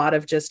do a lot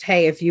of just,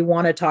 hey, if you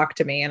want to talk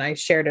to me, and I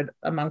shared it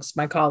amongst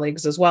my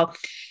colleagues as well.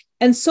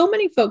 And so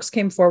many folks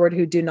came forward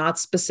who do not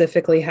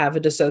specifically have a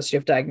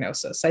dissociative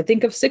diagnosis. I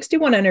think of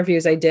 61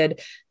 interviews I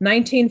did,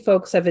 19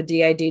 folks have a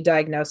DID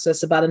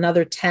diagnosis, about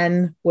another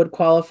 10 would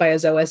qualify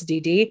as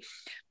OSDD,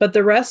 but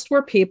the rest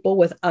were people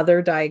with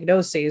other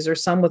diagnoses or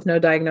some with no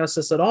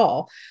diagnosis at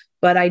all,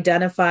 but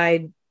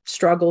identified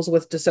struggles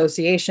with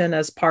dissociation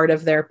as part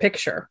of their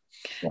picture.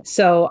 Yeah.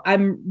 So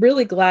I'm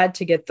really glad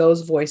to get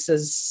those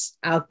voices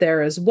out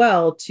there as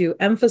well to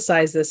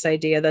emphasize this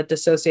idea that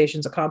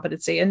dissociation is a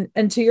competency.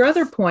 And to your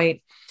other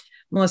point,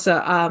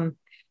 Melissa,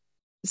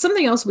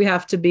 something else we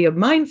have to be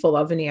mindful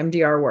of in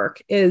EMDR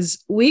work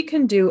is we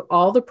can do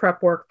all the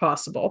prep work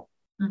possible.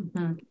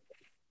 Mm-hmm.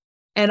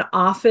 And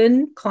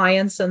often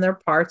clients and their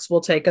parts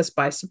will take us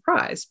by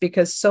surprise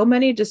because so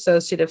many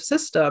dissociative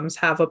systems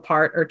have a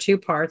part or two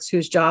parts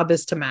whose job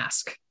is to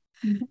mask.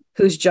 Mm-hmm.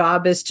 Whose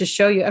job is to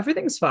show you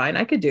everything's fine.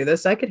 I could do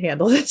this. I could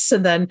handle this.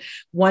 And then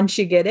once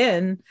you get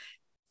in,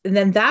 and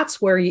then that's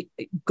where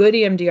good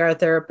EMDR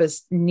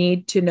therapists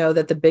need to know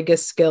that the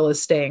biggest skill is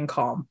staying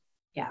calm.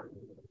 Yeah.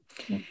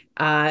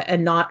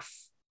 And not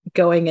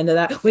going into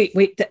that.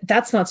 Wait,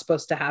 that's not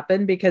supposed to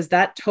happen because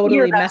that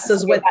totally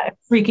messes with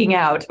freaking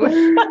out.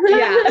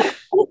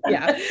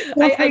 Yeah.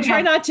 I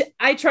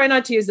try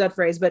not to use that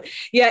phrase, but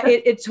yeah,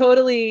 it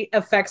totally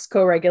affects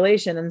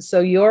co-regulation. And so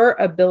your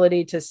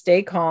ability to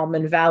stay calm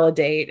and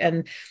validate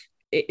and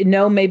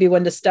know maybe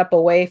when to step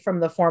away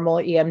from the formal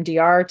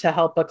EMDR to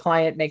help a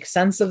client make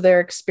sense of their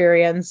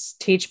experience,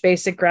 teach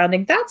basic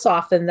grounding. That's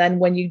often then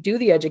when you do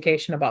the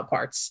education about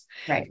parts.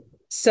 Right.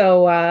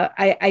 So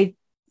I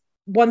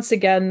once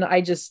again,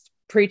 I just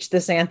preach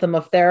this anthem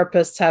of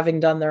therapists having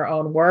done their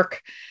own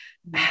work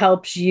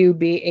helps you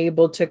be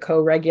able to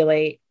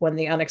co-regulate when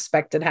the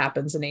unexpected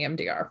happens in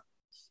EMDR.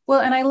 Well,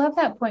 and I love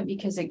that point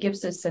because it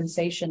gives this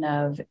sensation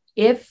of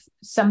if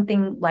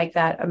something like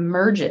that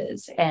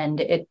emerges and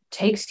it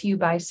takes you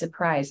by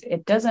surprise,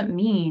 it doesn't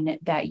mean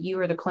that you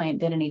or the client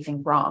did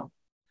anything wrong.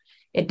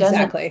 It doesn't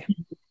exactly.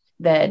 mean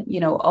that,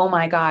 oh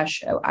my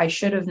gosh, I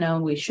should have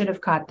known, we should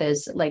have caught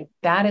this. Like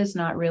that is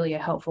not really a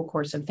helpful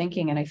course of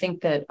thinking. And I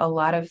think that a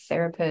lot of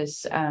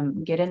therapists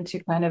get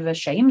into kind of a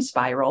shame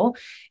spiral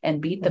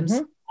and beat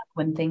themselves up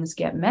when things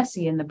get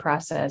messy in the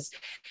process.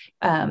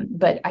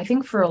 But I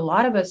think for a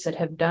lot of us that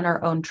have done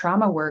our own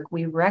trauma work,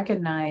 we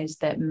recognize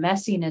that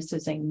messiness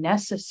is a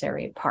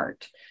necessary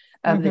part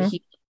of the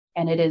healing.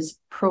 And it is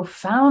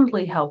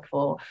profoundly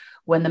helpful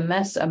when the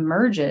mess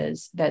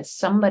emerges that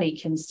somebody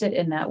can sit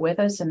in that with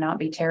us and not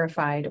be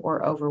terrified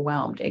or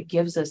overwhelmed. It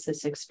gives us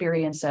this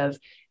experience of,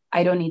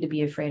 I don't need to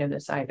be afraid of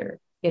this either.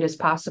 It is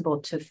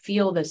possible to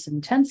feel this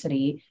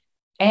intensity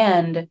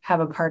and have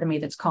a part of me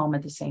that's calm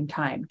at the same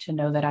time, to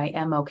know that I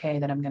am okay,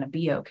 that I'm going to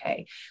be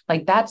okay.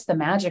 Like that's the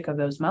magic of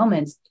those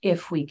moments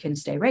if we can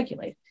stay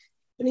regulated.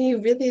 When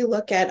you really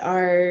look at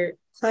our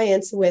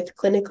clients with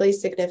clinically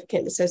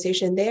significant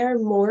dissociation, they are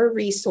more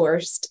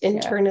resourced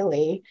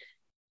internally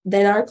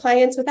than our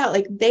clients without.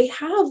 Like they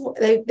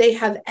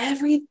have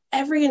every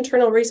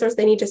internal resource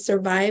they need to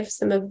survive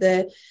some of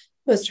the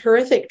most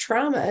horrific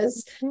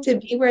traumas to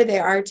be where they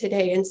are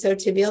today. And so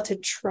to be able to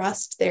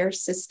trust their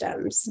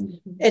systems,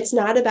 it's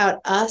not about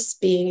us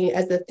being,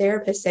 as the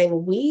therapist,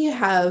 saying we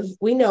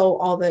know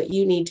all that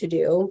you need to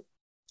do.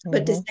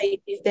 But to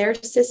say if their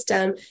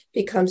system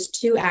becomes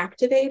too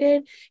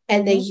activated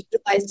and they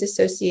utilize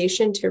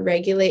dissociation to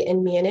regulate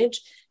and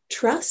manage,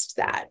 trust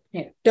that.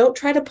 Yeah. Don't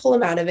try to pull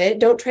them out of it.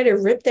 Don't try to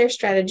rip their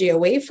strategy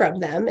away from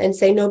them and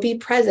say, no, be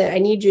present. I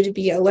need you to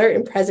be alert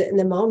and present in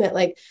the moment.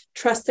 Like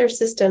trust their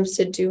systems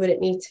to do what it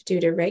needs to do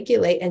to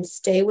regulate and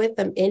stay with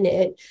them in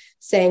it,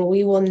 saying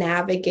we will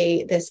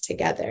navigate this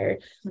together.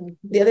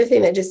 The other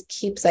thing that just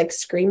keeps like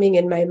screaming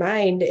in my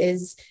mind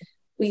is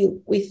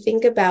we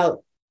think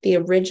about the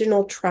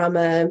original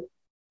trauma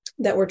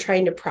that we're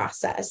trying to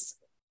process.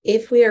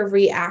 If we are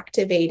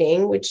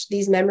reactivating, which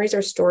these memories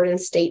are stored in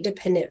state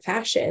dependent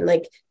fashion,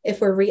 like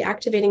if we're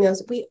reactivating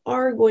those, we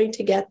are going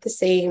to get the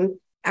same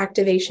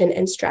activation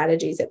and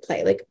strategies at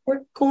play. Like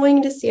we're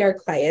going to see our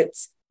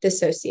clients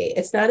dissociate.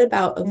 It's not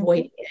about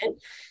avoiding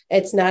it.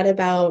 It's not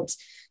about,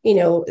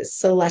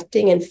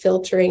 selecting and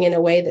filtering in a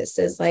way that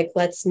says like,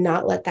 let's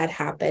not let that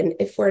happen.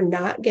 If we're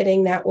not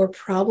getting that, we're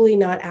probably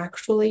not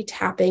actually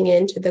tapping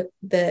into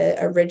the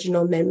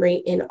original memory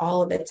in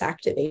all of its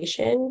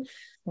activation.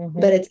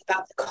 But it's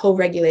about the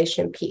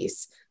co-regulation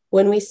piece.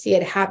 When we see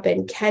it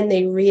happen, can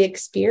they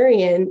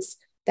re-experience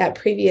that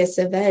previous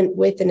event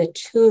with an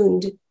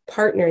attuned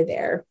partner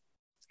there?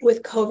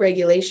 with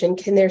co-regulation,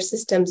 can their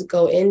systems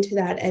go into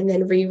that and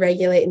then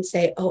re-regulate and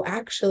say, oh,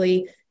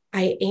 actually,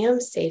 I am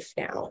safe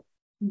now.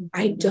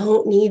 I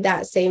don't need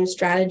that same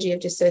strategy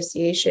of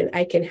dissociation.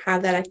 I can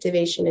have that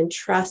activation and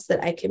trust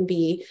that I can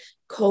be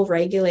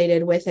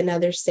co-regulated with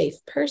another safe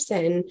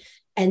person.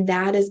 And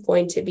that is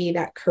going to be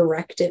that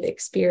corrective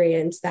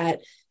experience,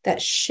 that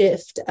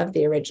shift of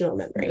the original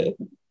memory.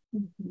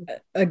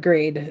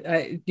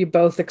 Agreed. You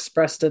both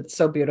expressed it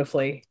so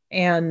beautifully.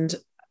 And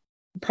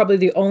probably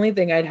the only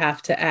thing I'd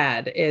have to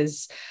add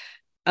is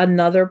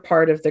another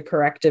part of the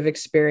corrective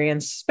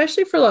experience,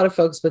 especially for a lot of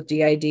folks with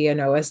DID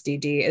and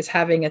OSDD, is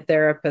having a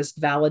therapist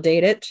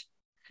validate it.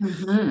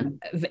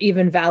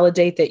 Even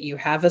validate that you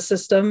have a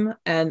system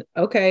and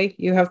okay,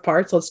 you have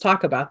parts. Let's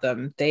talk about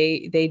them.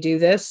 They do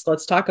this.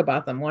 Let's talk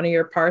about them. One of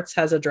your parts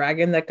has a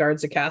dragon that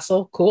guards a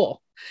castle.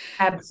 Cool.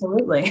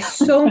 Absolutely.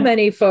 So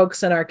many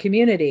folks in our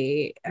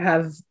community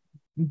have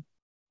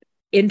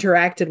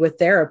interacted with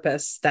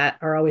therapists that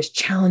are always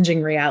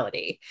challenging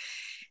reality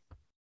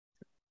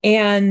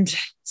and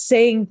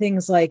saying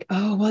things like,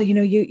 oh, well,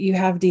 you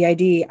have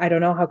DID. I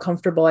don't know how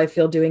comfortable I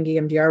feel doing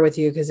EMDR with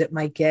you because it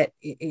might get,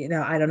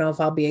 I don't know if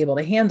I'll be able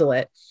to handle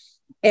it.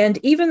 And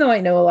even though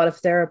I know a lot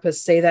of therapists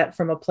say that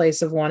from a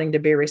place of wanting to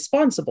be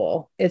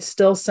responsible, it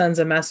still sends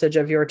a message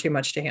of you're too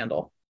much to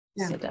handle.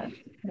 Yeah, it does.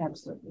 It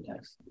absolutely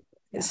does.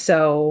 Yeah.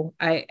 So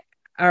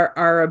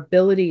our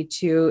ability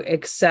to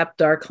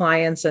accept our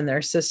clients and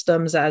their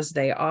systems as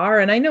they are.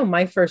 And I know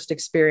my first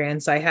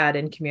experience I had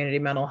in community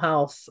mental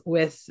health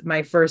with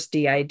my first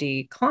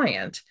DID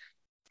client,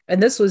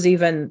 and this was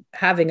even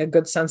having a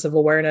good sense of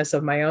awareness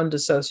of my own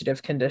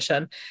dissociative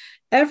condition.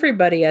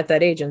 Everybody at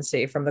that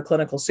agency, from the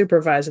clinical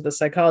supervisor, the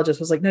psychologist,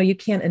 was like, no, you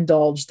can't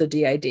indulge the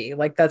DID.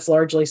 Like that's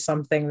largely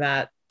something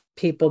that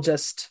people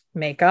just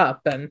make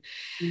up. And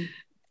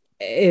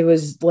it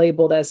was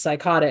labeled as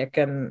psychotic.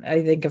 And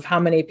I think of how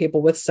many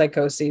people with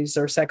psychoses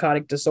or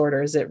psychotic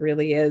disorders, it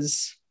really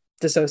is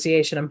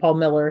dissociation. And Paul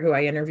Miller, who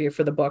I interview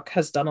for the book,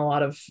 has done a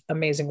lot of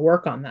amazing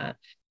work on that.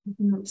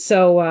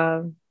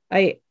 So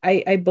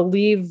I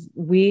believe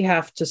we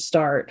have to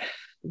start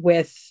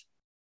with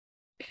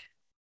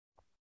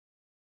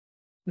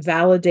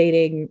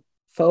validating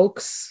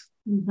folks,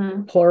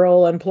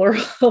 plural and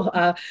plural,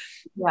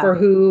 for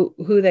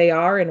who they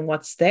are and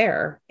what's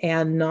there,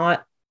 and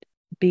not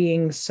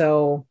being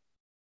so,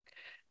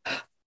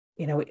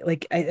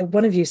 like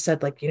one of you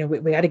said, like,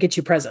 we got to get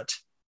you present.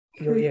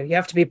 You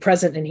have to be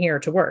present in here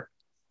to work.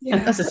 Yeah.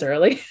 Not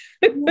necessarily.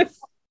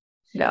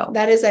 No,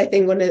 that is, I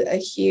think, one of a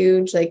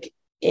huge, like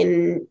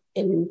in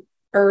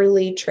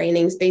early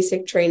trainings,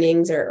 basic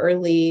trainings, or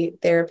early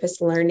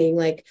therapist learning,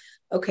 like,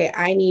 okay,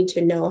 I need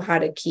to know how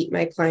to keep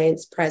my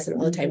clients present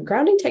all the time.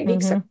 Grounding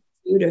techniques are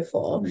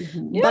beautiful,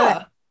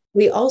 but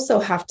we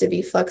also have to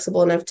be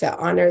flexible enough to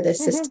honor the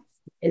system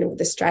and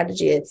the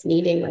strategy it's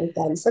needing right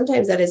then.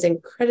 Sometimes that is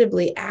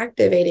incredibly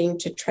activating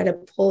to try to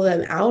pull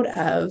them out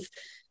of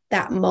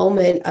that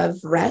moment of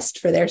rest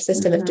for their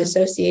system. If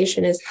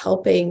dissociation is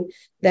helping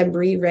them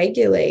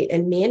re-regulate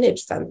and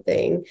manage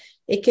something,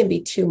 it can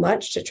be too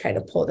much to try to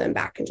pull them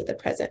back into the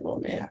present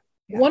moment.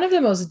 One of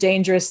the most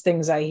dangerous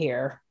things I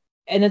hear,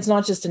 and it's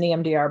not just in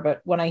EMDR,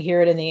 but when I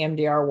hear it in the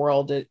EMDR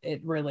world,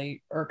 it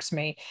really irks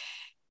me.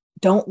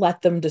 Don't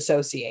let them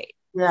dissociate.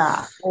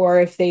 Yeah. Or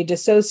if they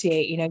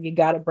dissociate, you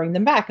got to bring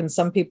them back. And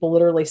some people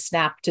literally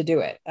snap to do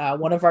it.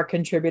 One of our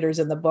contributors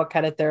in the book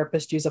had a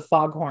therapist use a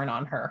foghorn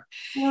on her.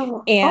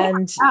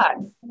 And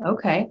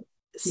okay.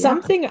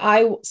 Something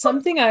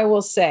I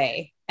will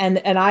say, and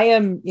I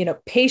am,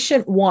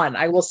 patient one,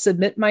 I will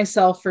submit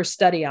myself for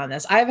study on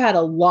this. I've had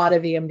a lot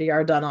of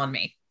EMDR done on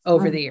me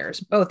over the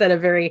years, both at a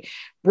very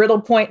brittle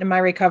point in my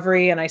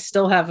recovery. And I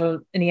still have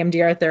an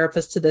EMDR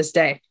therapist to this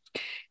day.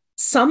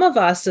 Some of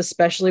us,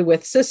 especially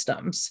with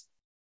systems,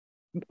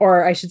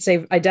 or I should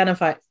say,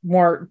 identify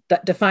more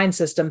defined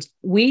systems,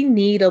 we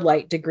need a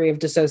light degree of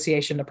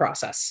dissociation to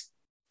process.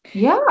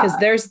 Yeah. Because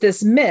there's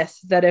this myth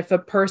that if a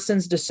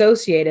person's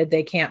dissociated,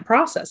 they can't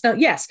process. Now,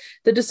 yes,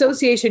 the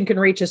dissociation can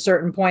reach a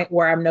certain point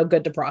where I'm no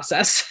good to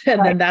process.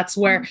 And then that's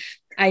where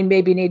I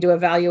maybe need to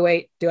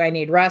evaluate, do I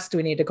need rest? Do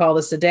we need to call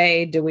this a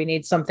day? Do we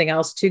need something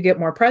else to get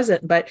more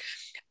present? But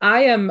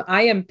I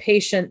am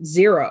patient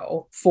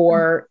zero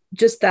for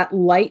just that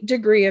light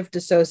degree of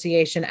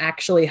dissociation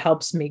actually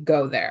helps me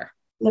go there.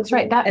 That's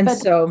right.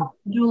 So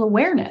dual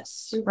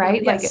awareness,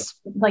 right? Yes.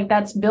 Like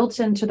that's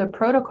built into the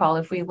protocol.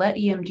 If we let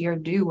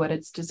EMDR do what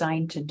it's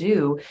designed to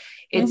do,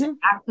 it's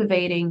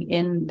activating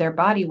in their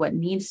body what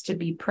needs to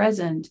be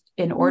present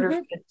in order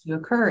for it to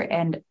occur.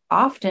 And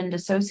often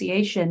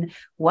dissociation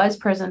was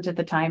present at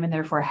the time and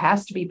therefore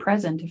has to be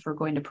present if we're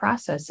going to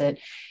process it.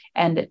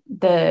 And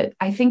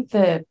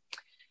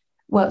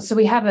so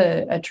we have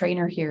a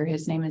trainer here.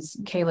 His name is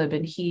Caleb,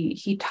 and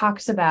he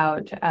talks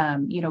about,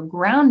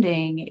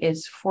 grounding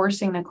is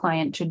forcing the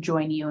client to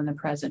join you in the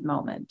present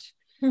moment.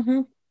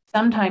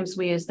 Sometimes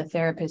we as the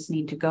therapist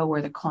need to go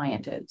where the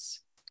client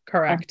is.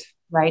 Correct.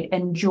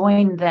 And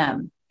join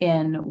them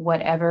in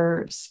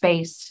whatever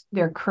space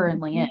they're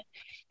currently in.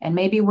 And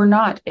maybe we're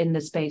not in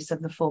the space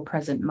of the full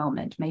present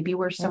moment. Maybe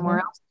we're somewhere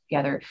else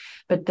together,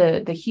 but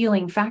the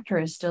healing factor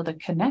is still the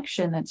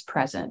connection that's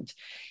present.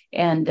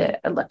 And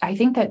I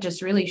think that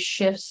just really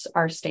shifts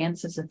our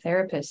stance as a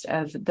therapist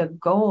of the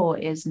goal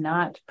is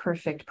not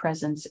perfect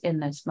presence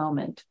in this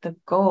moment. The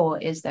goal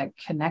is that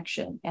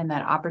connection and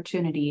that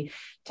opportunity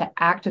to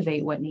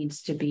activate what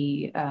needs to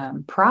be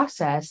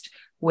processed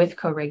with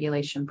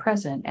co-regulation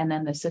present. And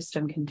then the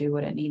system can do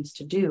what it needs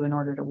to do in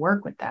order to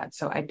work with that.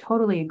 So I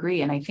totally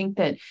agree. And I think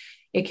that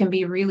it can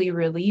be really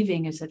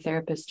relieving as a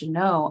therapist to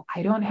know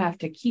I don't have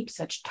to keep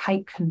such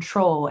tight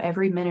control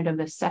every minute of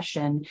the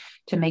session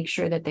to make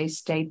sure that they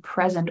stay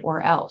present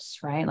or else,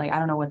 right? Like, I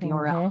don't know what the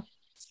or else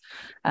is,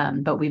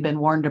 but we've been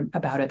warned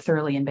about it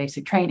thoroughly in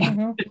basic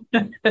training.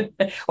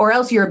 Or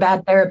else you're a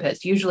bad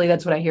therapist. Usually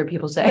that's what I hear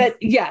people say.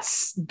 But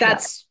yes,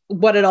 that's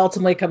what it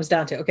ultimately comes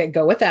down to. Okay,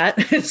 go with that.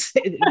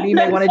 You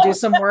may want to do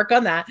some work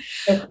on that.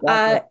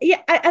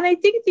 Yeah, and I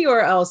think the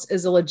or else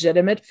is a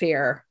legitimate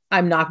fear.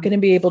 I'm not going to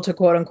be able to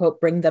quote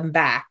unquote bring them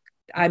back.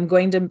 I'm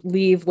going to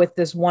leave with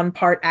this one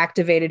part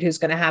activated who's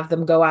going to have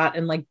them go out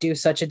and like do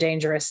such a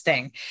dangerous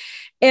thing.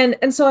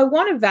 And so I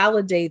want to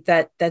validate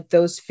that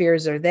those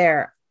fears are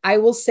there. I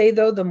will say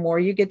though, the more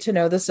you get to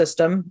know the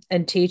system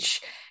and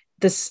teach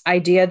this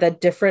idea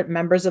that different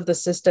members of the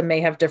system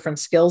may have different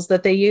skills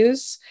that they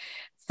use,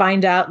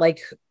 find out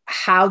like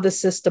how the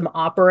system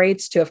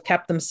operates to have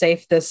kept them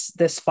safe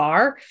this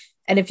far.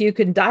 And if you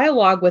can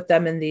dialogue with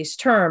them in these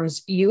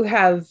terms, you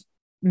have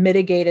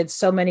mitigated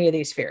so many of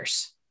these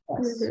fears.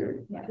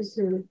 Yes.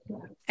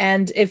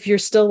 And if you're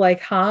still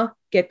like,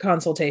 get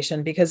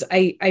consultation, because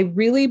I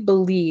really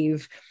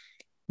believe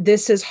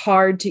this is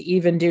hard to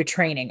even do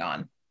training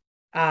on.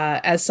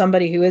 As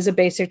somebody who is a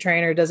basic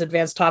trainer, does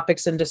advanced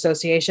topics in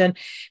dissociation,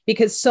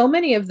 because so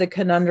many of the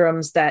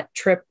conundrums that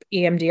trip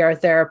EMDR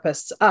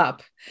therapists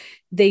up,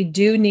 they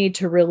do need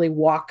to really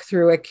walk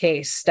through a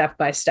case step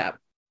by step.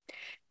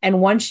 And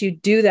once you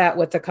do that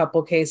with a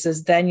couple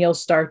cases, then you'll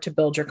start to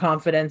build your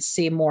confidence,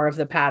 see more of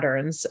the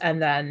patterns,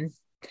 and then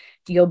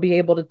you'll be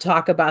able to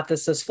talk about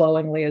this as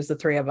flowingly as the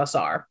three of us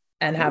are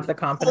and have the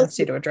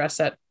competency to address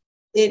it.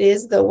 It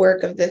is the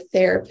work of the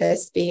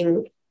therapist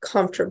being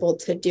comfortable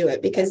to do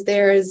it, because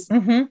there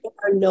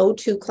are no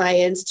two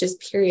clients, just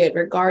period,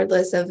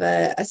 regardless of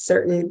a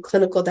certain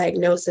clinical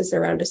diagnosis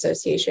around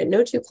dissociation.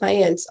 No two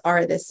clients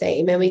are the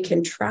same, and we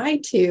can try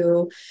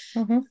to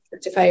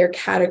certify or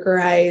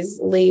categorize,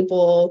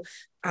 label,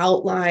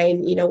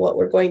 outline, what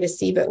we're going to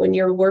see. But when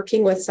you're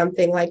working with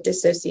something like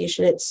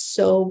dissociation, it's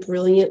so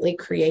brilliantly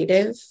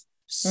creative,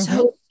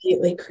 so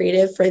brilliantly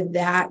creative for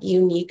that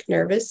unique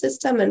nervous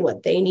system and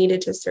what they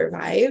needed to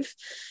survive,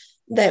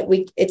 that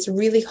it's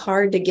really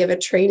hard to give a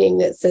training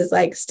that says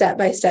like step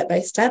by step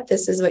by step,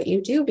 this is what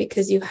you do,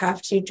 because you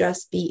have to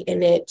just be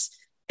in it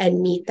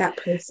and meet that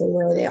person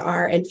where they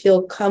are and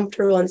feel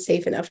comfortable and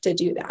safe enough to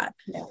do that.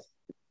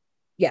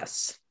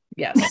 Yes.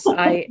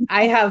 I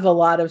have a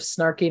lot of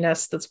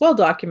snarkiness that's well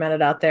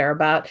documented out there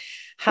about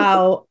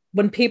how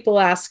when people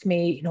ask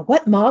me,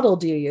 what model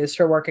do you use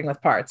for working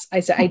with parts? I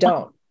say, I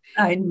don't,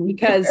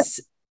 because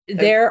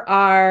there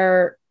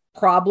are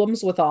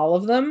problems with all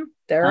of them.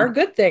 There are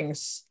good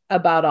things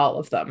about all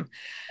of them.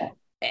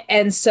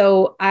 And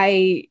so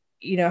I,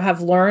 have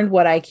learned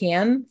what I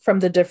can from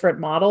the different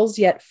models,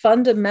 yet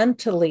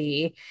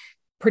fundamentally,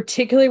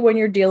 particularly when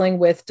you're dealing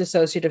with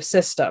dissociative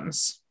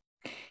systems,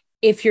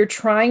 if you're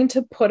trying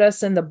to put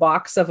us in the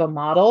box of a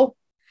model,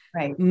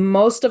 right,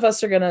 most of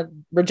us are going to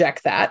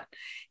reject that.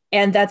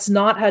 And that's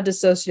not how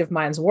dissociative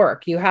minds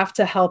work. You have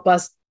to help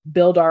us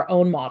build our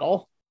own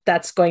model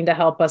that's going to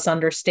help us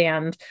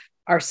understand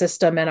our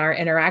system and our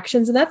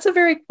interactions. And that's a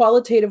very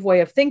qualitative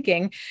way of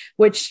thinking,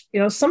 which,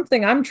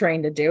 something I'm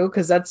trained to do,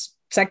 because that's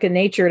second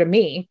nature to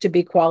me to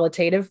be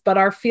qualitative. But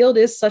our field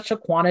is such a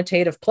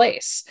quantitative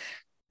place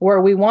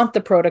where we want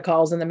the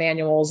protocols and the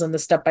manuals and the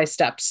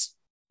step-by-steps.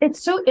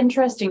 It's so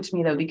interesting to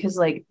me, though, because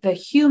like the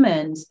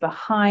humans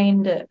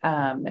behind,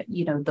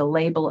 the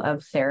label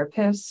of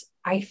therapists,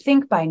 I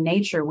think by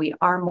nature, we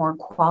are more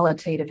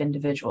qualitative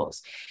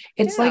individuals.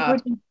 It's like we're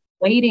just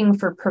waiting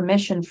for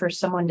permission for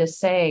someone to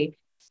say,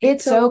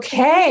 it's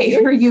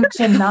okay for you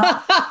to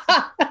not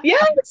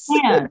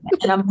understand,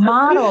 and a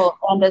model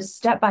and a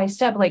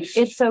step-by-step, like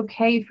it's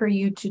okay for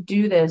you to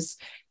do this,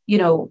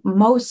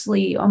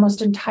 mostly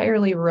almost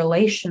entirely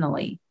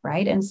relationally,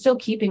 right? And still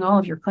keeping all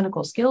of your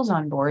clinical skills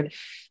on board,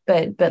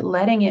 but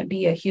letting it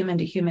be a human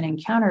to human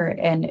encounter.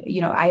 And,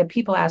 I have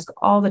people ask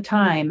all the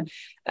time,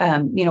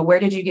 where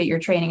did you get your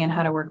training and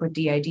how to work with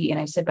DID? And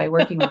I said, by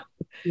working with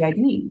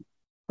DID.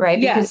 Right?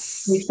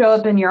 Because you show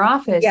up in your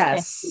office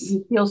and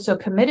you feel so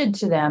committed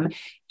to them,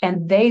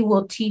 and they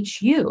will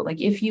teach you. Like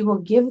if you will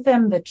give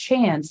them the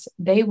chance,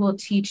 they will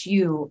teach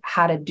you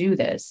how to do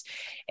this.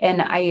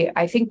 And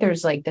I think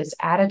there's like this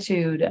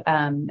attitude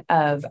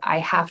of I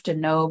have to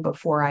know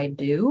before I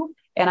do.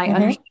 And I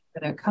understand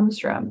where that comes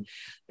from.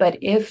 But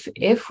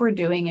if we're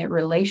doing it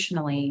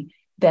relationally,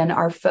 then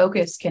our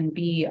focus can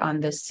be on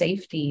the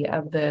safety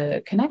of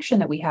the connection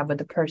that we have with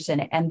the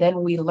person. And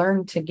then we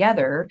learn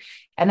together.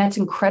 And that's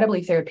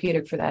incredibly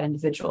therapeutic for that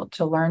individual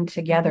to learn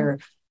together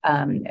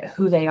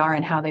who they are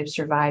and how they've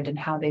survived and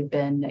how they've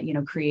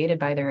been, created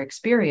by their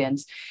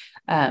experience.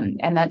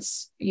 And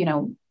that's,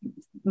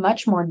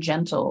 much more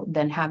gentle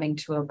than having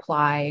to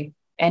apply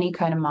any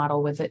kind of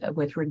model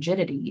with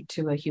rigidity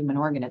to a human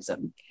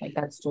organism. Like,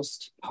 that's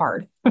just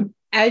hard.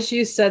 As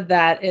you said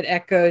that, it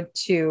echoed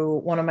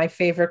to one of my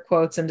favorite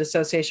quotes in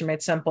Dissociation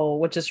Made Simple,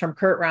 which is from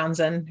Kurt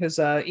Rounzen, who's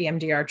a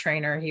EMDR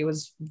trainer. He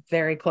was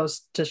very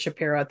close to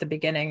Shapiro at the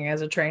beginning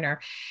as a trainer.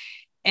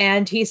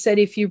 And he said,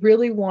 if you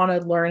really want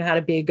to learn how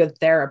to be a good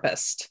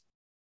therapist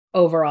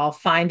overall,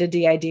 find a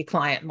DID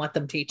client and let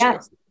them teach you.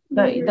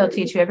 They'll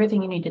teach you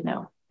everything you need to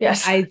know.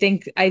 Yes. I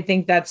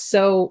think that's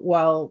so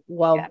well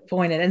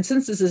pointed. And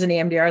since this is an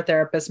EMDR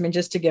therapist,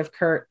 just to give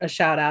Kurt a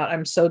shout out,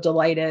 I'm so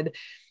delighted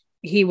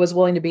he was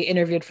willing to be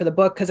interviewed for the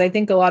book, because I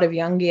think a lot of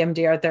young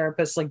EMDR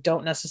therapists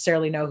don't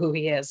necessarily know who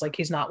he is.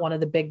 He's not one of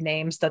the big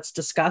names that's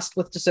discussed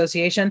with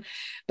dissociation,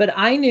 but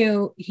I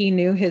knew he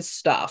knew his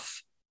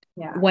stuff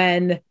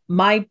when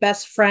my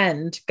best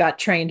friend got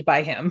trained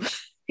by him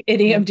in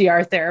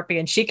EMDR therapy.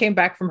 And she came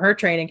back from her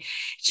training.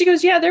 She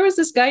goes, yeah, there was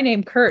this guy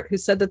named Kurt who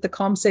said that the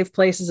calm, safe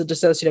place is a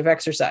dissociative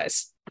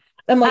exercise.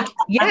 I'm like,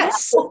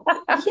 yes,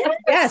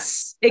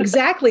 yes,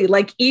 exactly.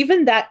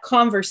 Even that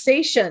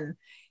conversation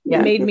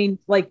made me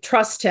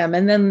trust him.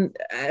 And then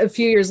a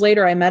few years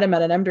later, I met him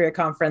at an EMDRIA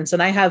conference,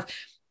 and I have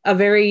a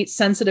very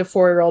sensitive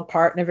 4-year-old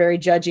part and a very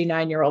judgy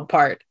 9-year-old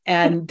part.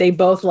 And they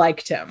both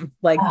liked him.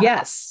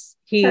 Yes,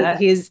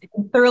 he's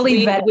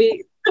thoroughly vetted.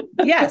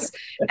 Yes.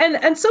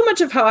 And so much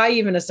of how I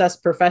even assess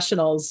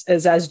professionals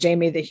is as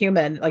Jamie, the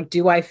human,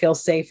 do I feel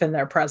safe in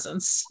their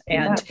presence?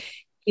 And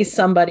he's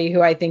somebody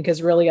who I think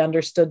has really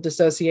understood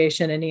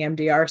dissociation and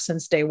EMDR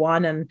since day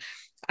one. And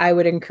I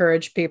would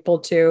encourage people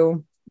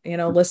to,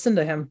 listen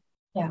to him.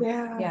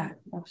 Yeah,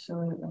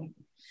 absolutely.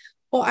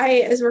 Well,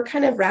 as we're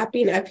kind of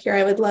wrapping up here,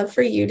 I would love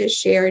for you to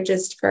share,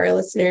 just for our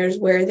listeners,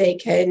 where they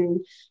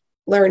can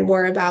learn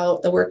more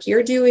about the work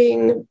you're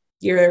doing,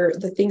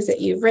 the things that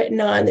you've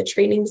written on, the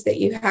trainings that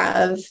you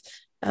have,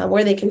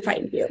 where they can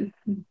find you.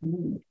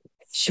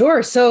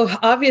 Sure. So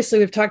obviously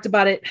we've talked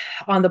about it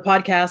on the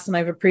podcast, and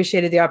I've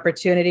appreciated the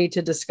opportunity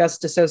to discuss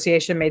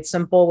Dissociation Made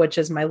Simple, which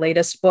is my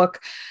latest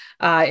book.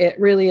 It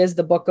really is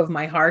the book of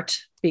my heart,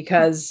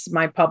 because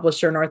my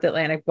publisher, North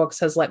Atlantic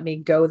Books, has let me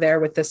go there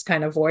with this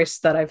kind of voice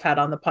that I've had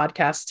on the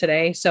podcast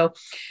today. So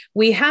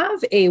we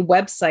have a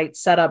website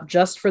set up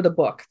just for the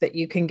book that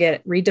you can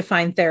get,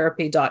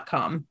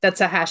 redefinetherapy.com.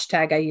 That's a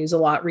hashtag I use a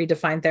lot,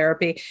 Redefine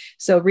Therapy.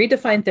 So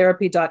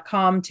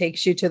redefinetherapy.com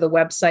takes you to the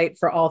website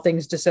for all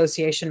things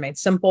Dissociation Made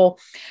Simple.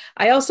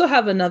 I also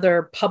have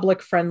another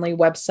public-friendly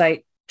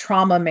website,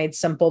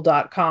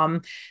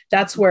 traumamadesimple.com.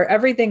 That's where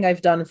everything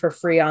I've done for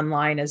free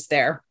online is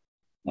there.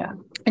 Yeah.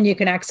 And you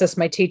can access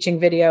my teaching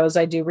videos.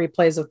 I do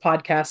replays of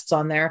podcasts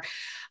on there.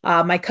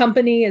 My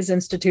company is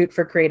Institute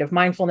for Creative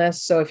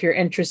Mindfulness. So if you're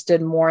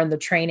interested more in the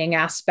training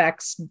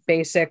aspects,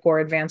 basic or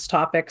advanced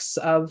topics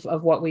of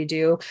what we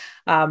do,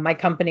 my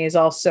company is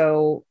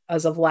also,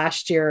 as of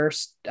last year,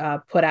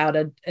 put out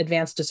an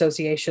advanced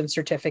dissociation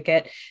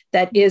certificate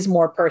that is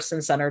more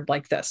person-centered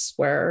like this,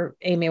 where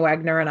Amy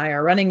Wagner and I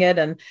are running it.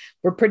 And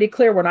we're pretty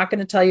clear, we're not going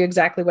to tell you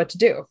exactly what to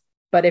do.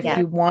 But if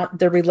you want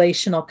the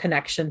relational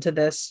connection to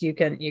this, you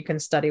can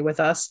study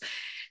with us.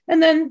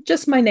 And then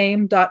just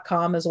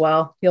myname.com as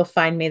well. You'll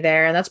find me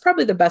there. And that's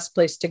probably the best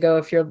place to go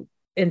if you're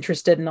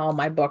interested in all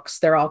my books.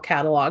 They're all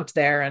cataloged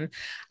there. And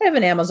I have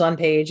an Amazon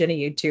page and a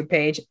YouTube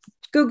page.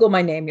 Google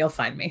my name, you'll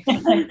find me.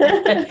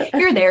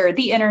 You're there,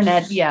 the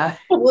internet. Yeah.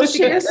 We'll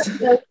share those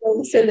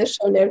links in the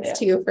show notes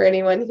too, for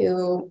anyone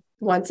who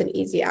wants an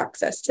easy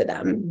access to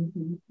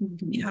them.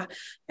 Yeah.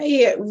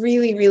 I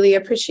really, really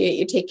appreciate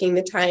you taking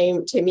the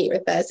time to meet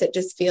with us. It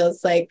just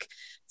feels like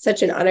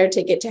such an honor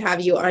to get to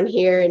have you on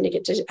here and to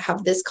get to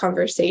have this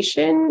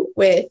conversation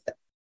with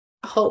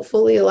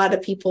hopefully a lot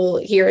of people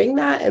hearing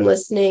that and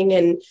listening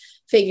and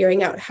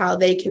figuring out how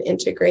they can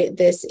integrate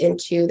this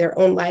into their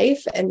own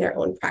life and their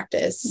own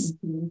practice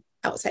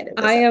outside of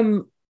this.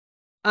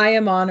 I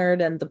am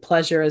honored, and the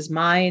pleasure is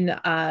mine.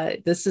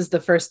 This is the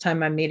first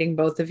time I'm meeting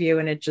both of you,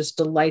 and it just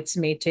delights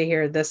me to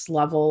hear this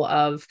level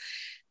of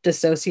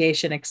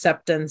dissociation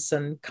acceptance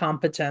and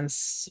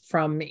competence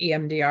from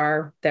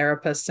EMDR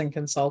therapists and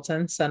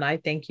consultants. And I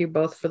thank you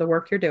both for the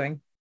work you're doing.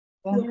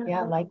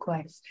 Yeah,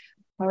 likewise.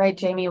 All right,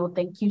 Jamie. Well,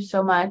 thank you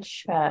so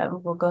much.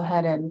 We'll go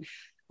ahead and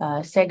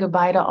say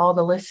goodbye to all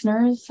the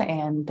listeners,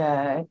 and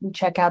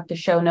check out the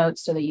show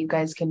notes so that you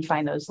guys can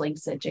find those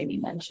links that Jamie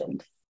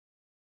mentioned.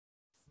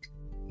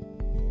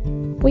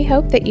 We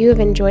hope that you have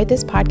enjoyed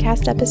this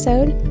podcast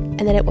episode and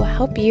that it will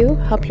help you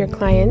help your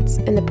clients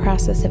in the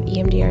process of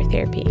EMDR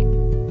therapy.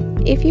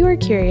 If you are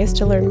curious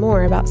to learn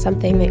more about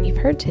something that you've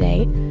heard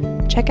today,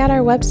 check out our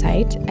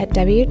website at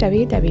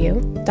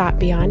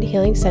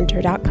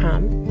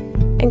www.beyondhealingcenter.com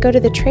and go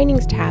to the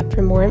trainings tab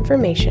for more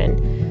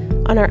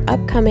information on our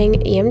upcoming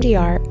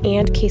EMDR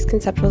and case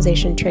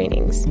conceptualization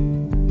trainings.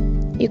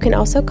 You can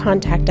also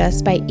contact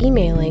us by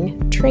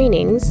emailing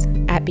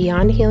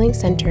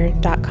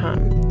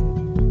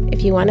trainings@beyondhealingcenter.com.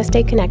 If you want to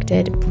stay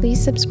connected, please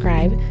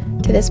subscribe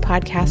to this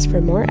podcast for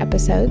more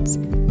episodes,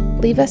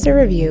 leave us a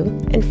review,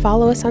 and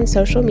follow us on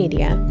social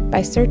media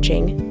by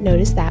searching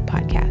Notice That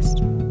Podcast.